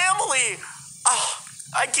a family. Oh,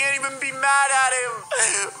 I can't even be mad at him.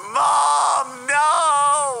 Mom,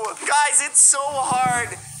 no. Guys, it's so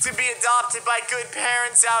hard to be adopted by good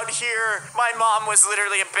parents out here. My mom was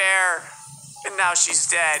literally a bear, and now she's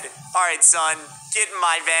dead. All right, son, get in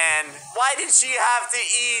my van. Why did she have to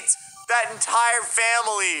eat that entire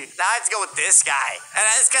family? Now I have to go with this guy. And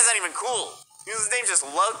this guy's not even cool. His name's just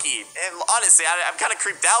Loki. And honestly, I'm kind of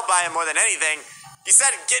creeped out by him more than anything. He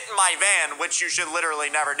said, get in my van, which you should literally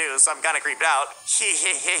never do, so I'm kind of creeped out.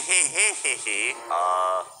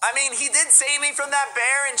 I mean, he did save me from that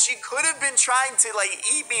bear, and she could have been trying to, like,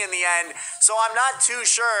 eat me in the end, so I'm not too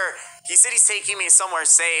sure. He said he's taking me somewhere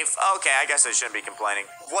safe. Okay, I guess I shouldn't be complaining.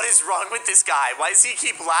 What is wrong with this guy? Why does he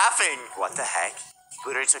keep laughing? What the heck? He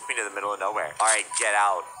literally took me to the middle of nowhere. All right, get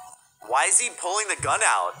out. Why is he pulling the gun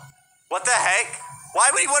out? What the heck? Why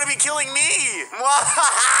would he want to be killing me?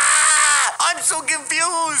 I'm so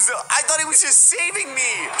confused. I thought he was just saving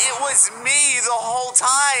me. It was me the whole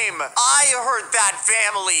time. I hurt that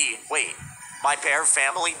family. Wait, my bear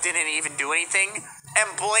family didn't even do anything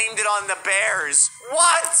and blamed it on the bears.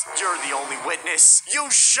 What? You're the only witness. You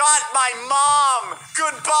shot my mom.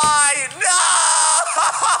 Goodbye. No!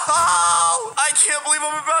 I can't believe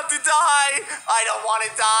I'm about to die. I don't want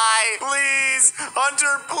to die. Please,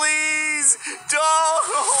 Hunter, please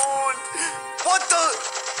don't. What the?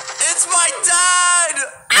 It's my dad.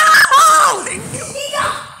 Ow!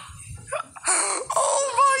 Oh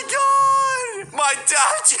my God. My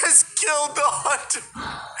dad just killed the hunter.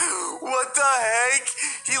 What the heck?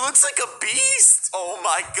 He looks like a beast. Oh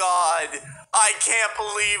my God. I can't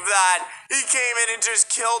believe that. He came in and just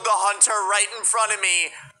killed the hunter right in front of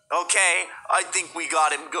me. Okay, I think we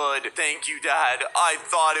got him good. Thank you, Dad. I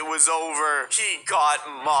thought it was over. He got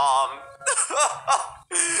Mom.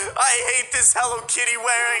 I hate this Hello Kitty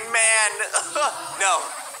wearing man. No,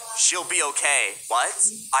 she'll be okay. What?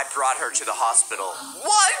 I brought her to the hospital.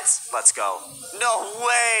 What? Let's go. No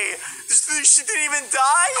way. She didn't even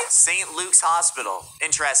die? St. Luke's Hospital.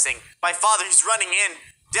 Interesting. My father, he's running in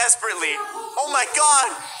desperately. Oh my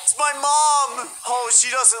God, it's my mom. Oh,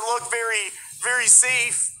 she doesn't look very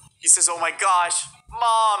safe. He says, oh my gosh,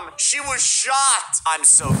 Mom, she was shot. I'm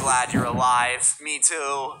so glad you're alive. Me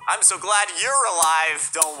too. I'm so glad you're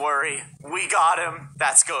alive. Don't worry. We got him.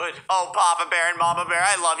 That's good. Oh, Papa Bear and Mama Bear,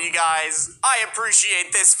 I love you guys. I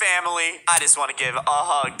appreciate this family. I just want to give a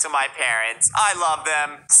hug to my parents. I love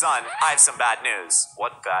them. Son, I have some bad news.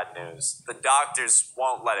 What bad news? The doctors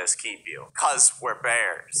won't let us keep you, cause we're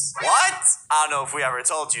bears. What? I don't know if we ever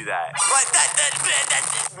told you that. But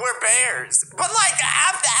we're bears. But like,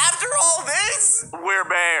 after all this, we're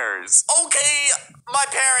bears. Okay, my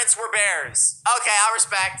parents were bears. Okay, I'll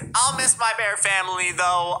respect. I'll miss my bear family,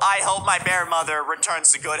 though. I hope my bear mother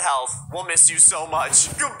returns to good health. We'll miss you so much.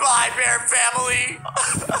 Goodbye, bear family.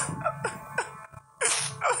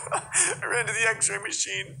 I ran to the x-ray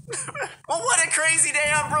machine. Well, what a crazy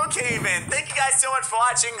day on Brookhaven. Thank you guys so much for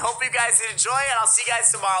watching. Hope you guys did enjoy, and I'll see you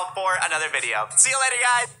guys tomorrow for another video. See you later,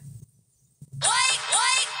 guys. Wake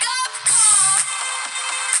up call.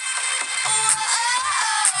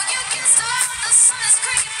 You can stop, the sun is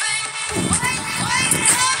creeping. Wake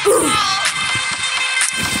up call.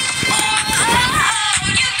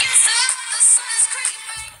 You can stop, the sun is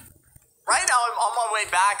creeping. Right now, I'm on my way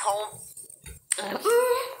back home.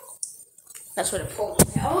 That's what it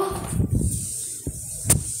pulled me out.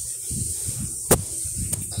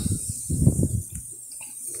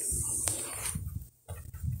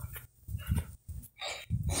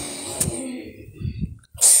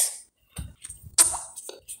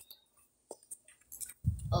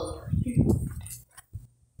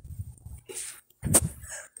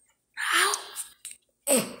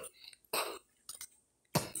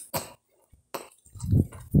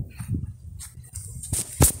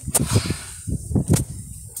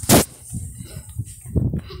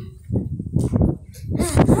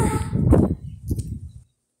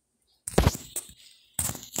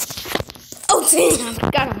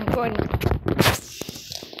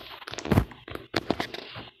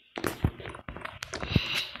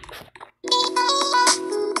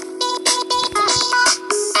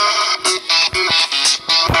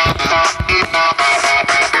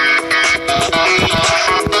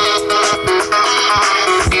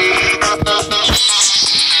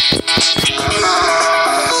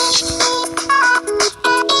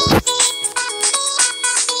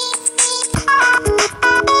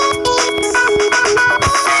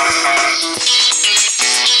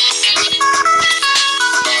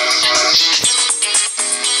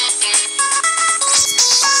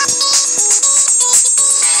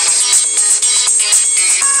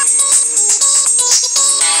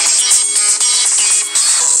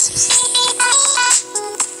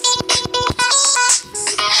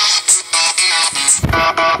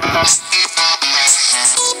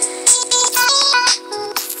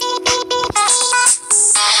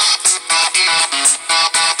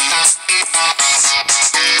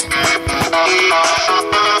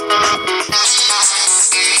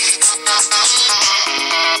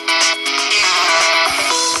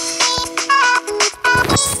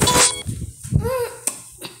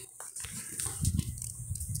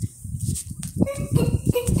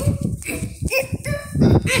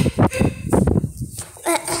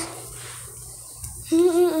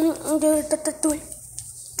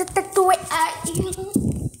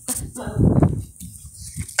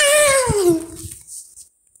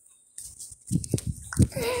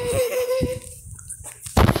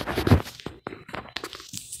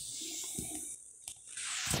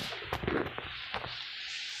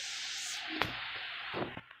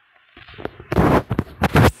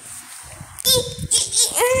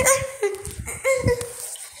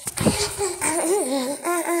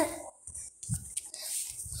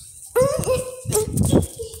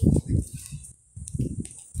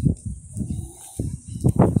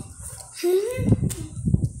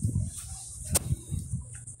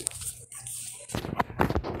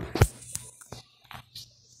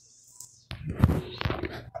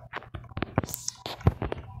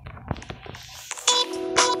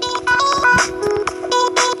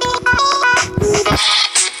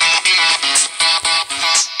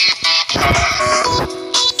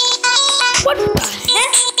 What the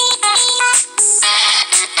heck?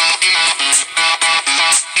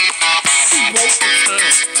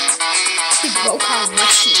 He broke how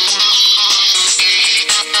much he got.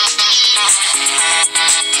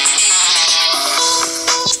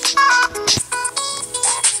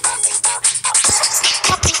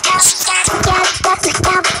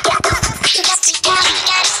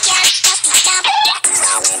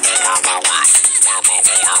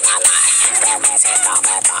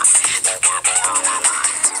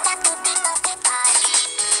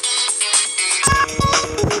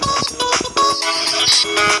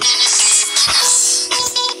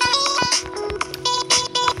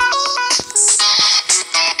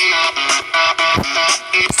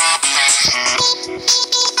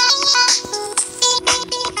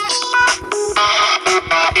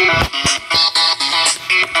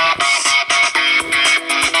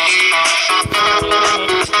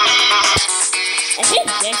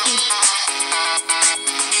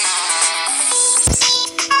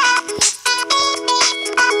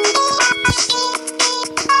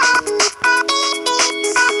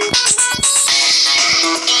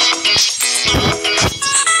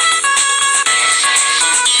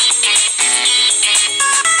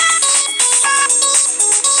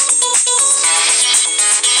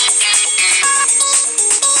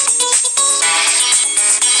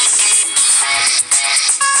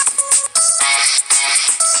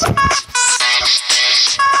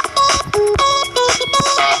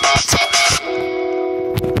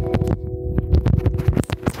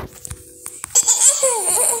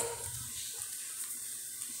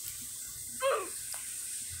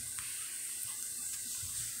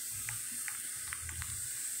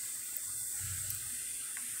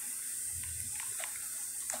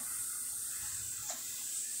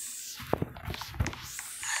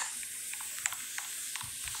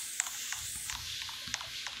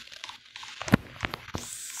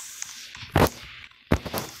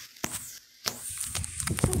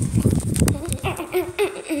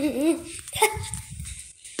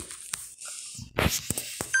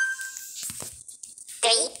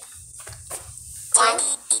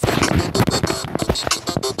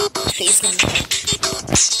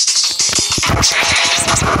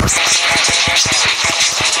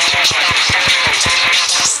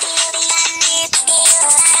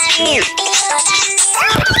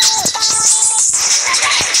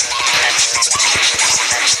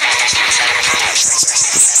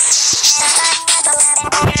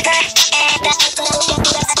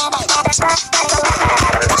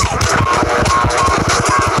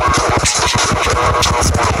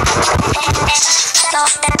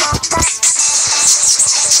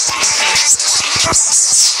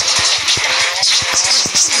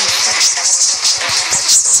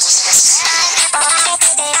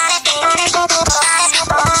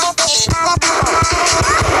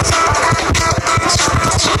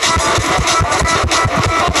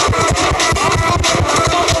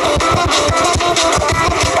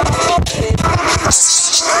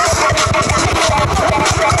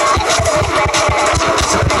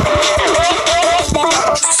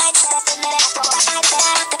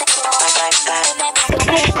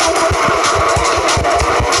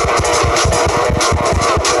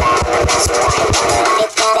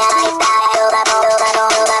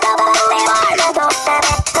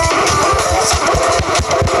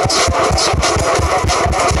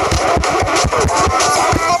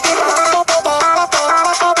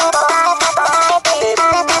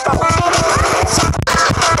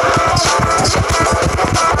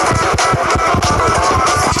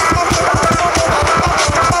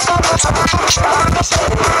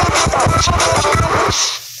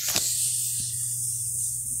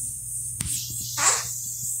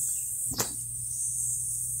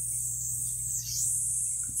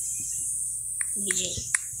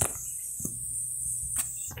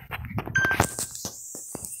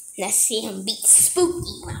 Let's see him beat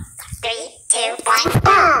Spooky. 3, 2, 1,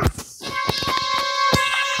 go!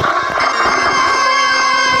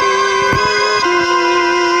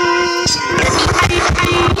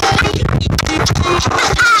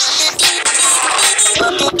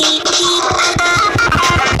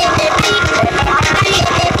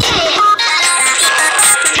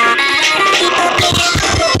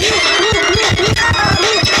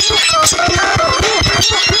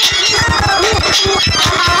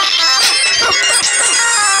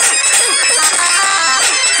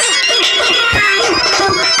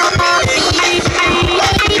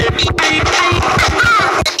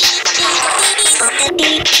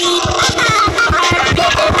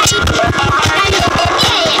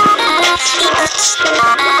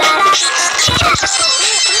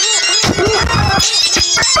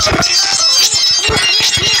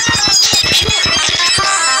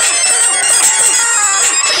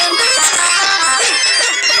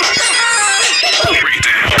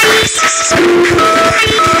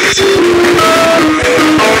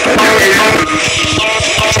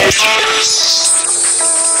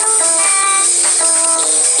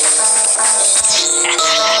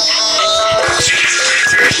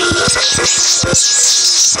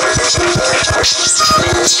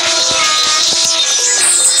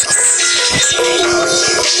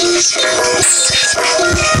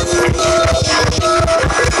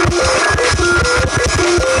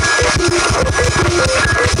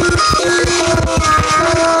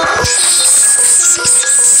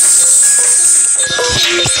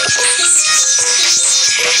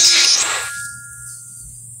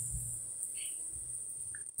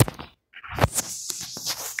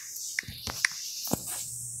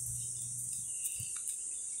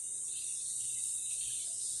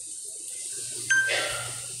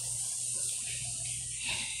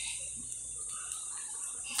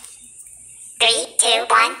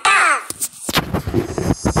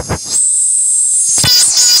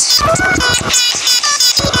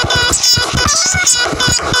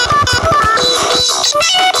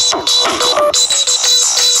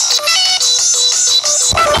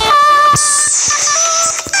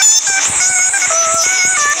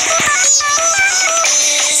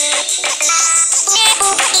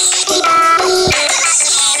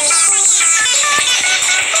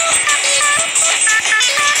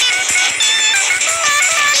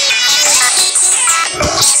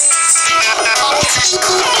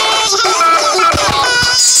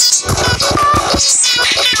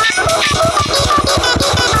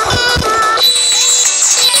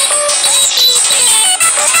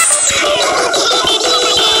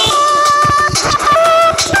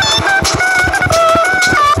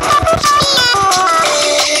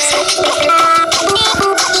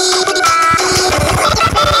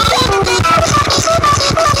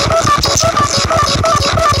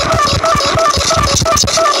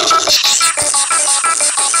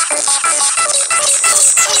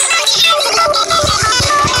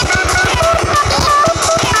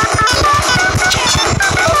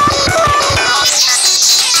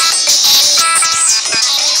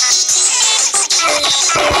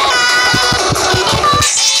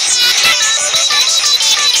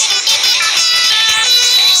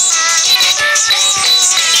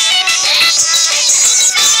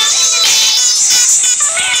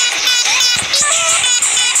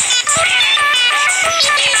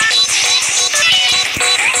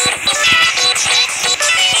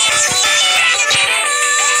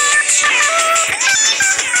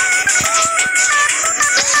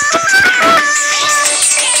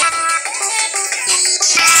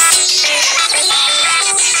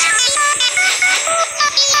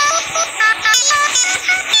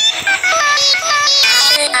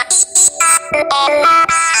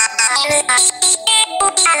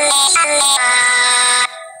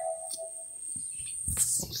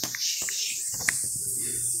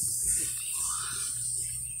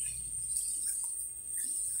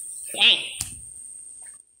 Dang.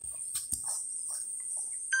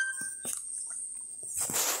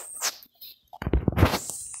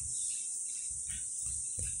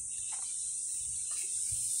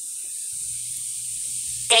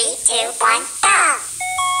 Three, two, one, go!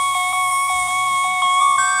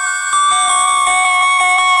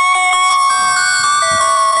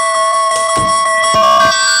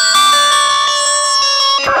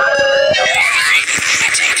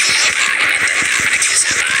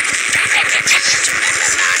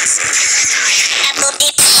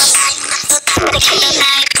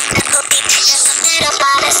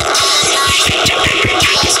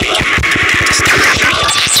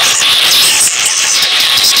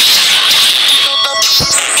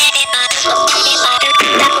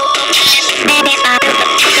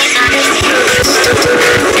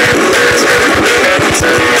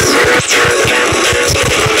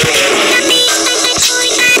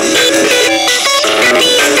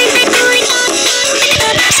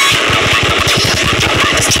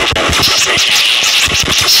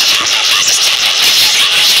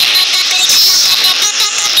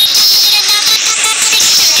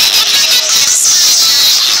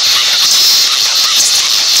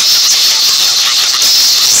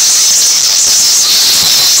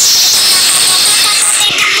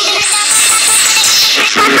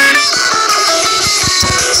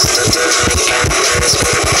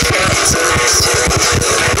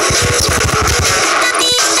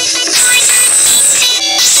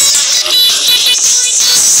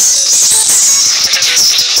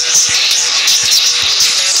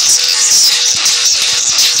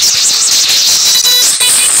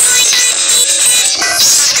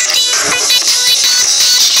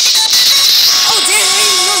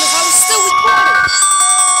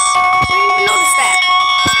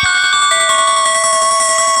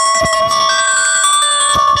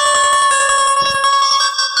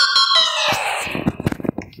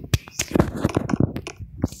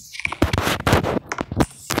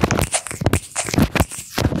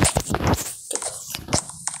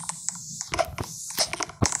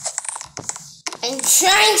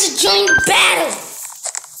 to join the battle.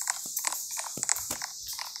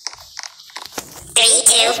 3,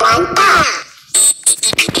 2, 1, go!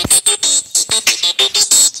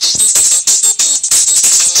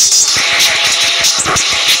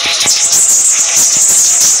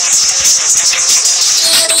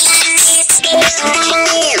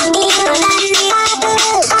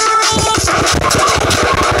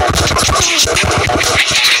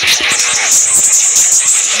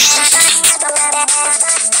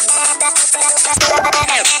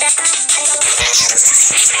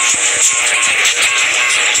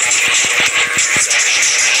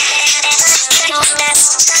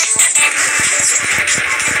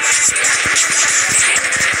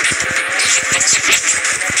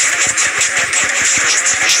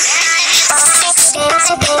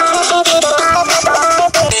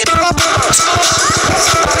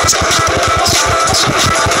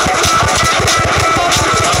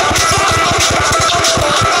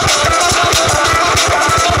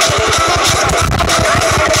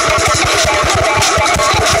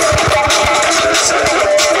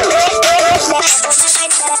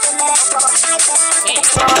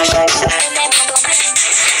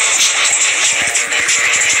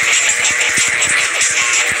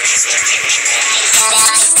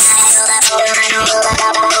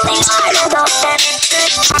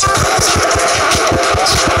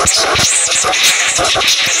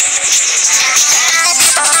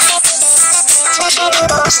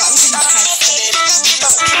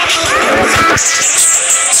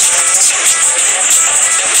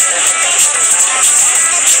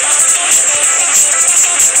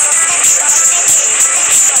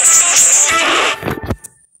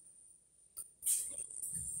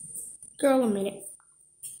 Girl, a minute.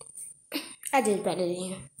 I did better than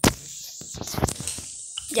you.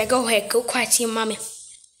 Yeah, go ahead. Go quiet to your mommy.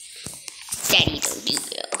 Daddy don't do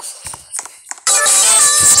girls.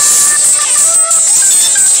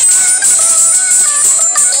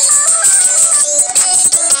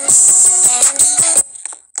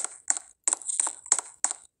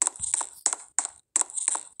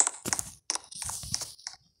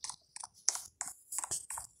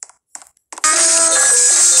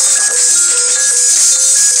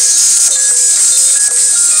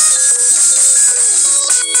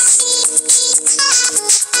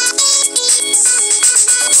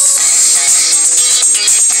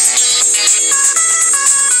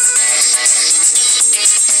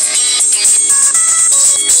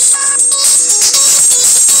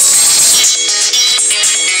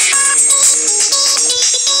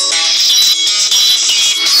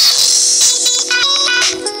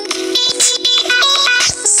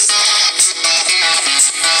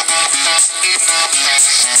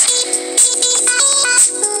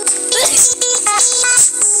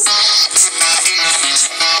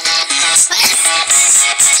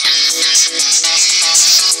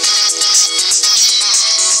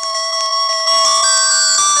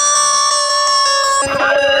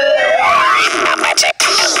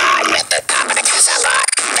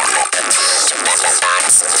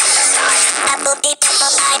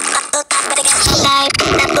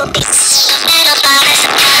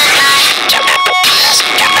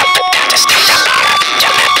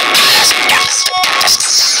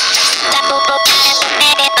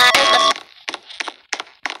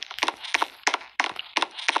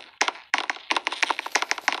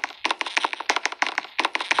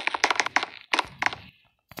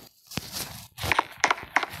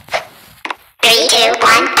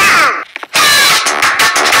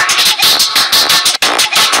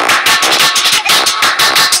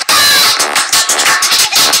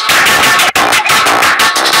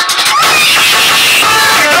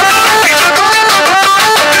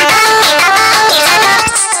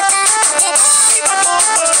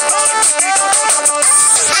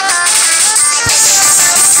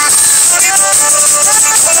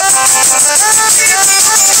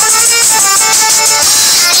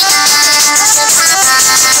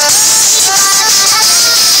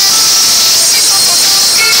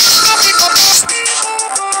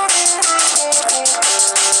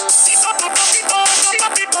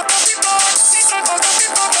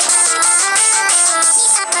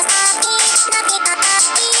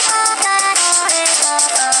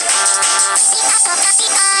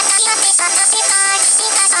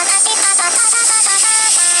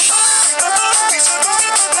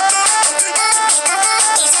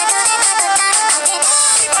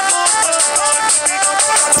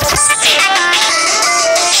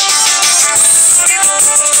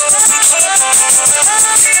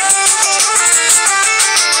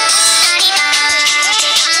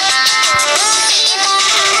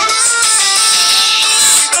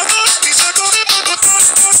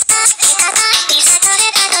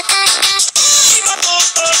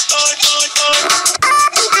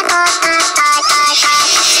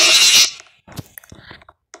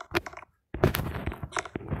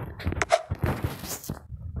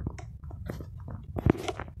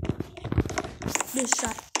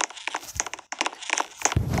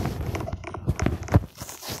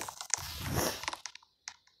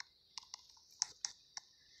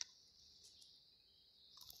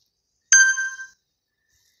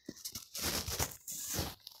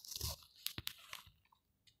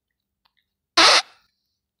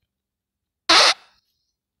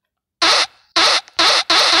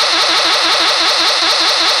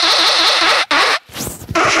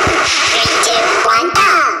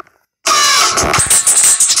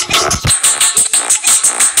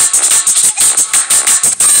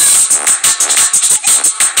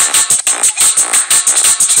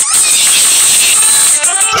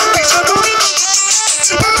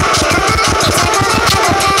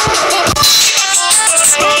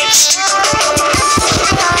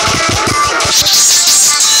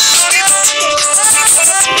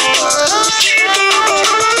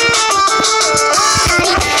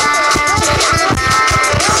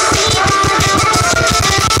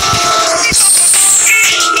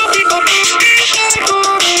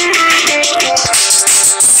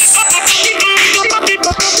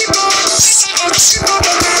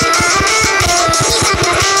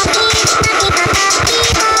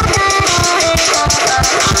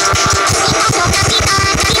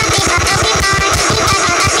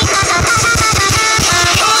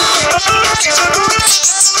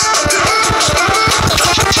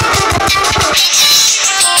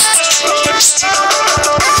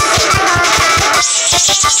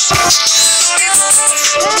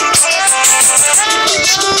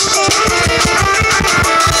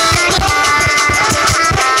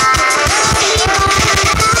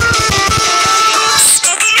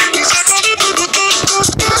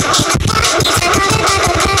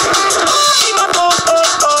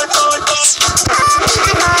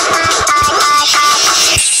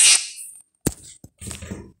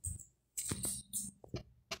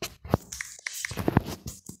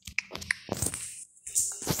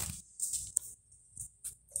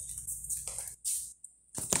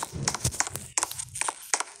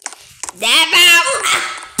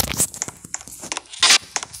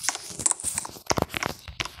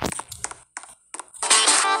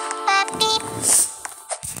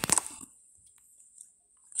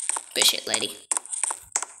 Good shit, lady.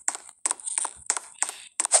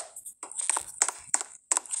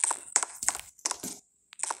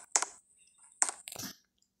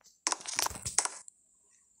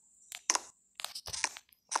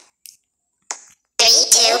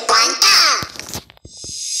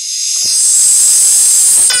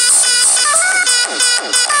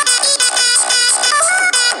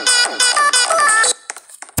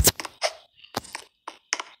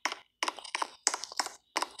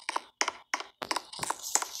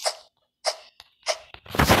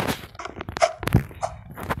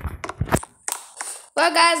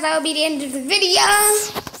 Well, guys, that will be the end of the video.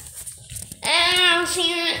 And I'll see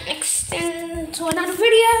you next into another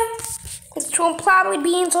video. This will probably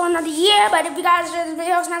be until another year. But if you guys enjoyed this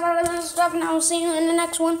video, snap out of this stuff, and I will see you in the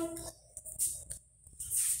next one.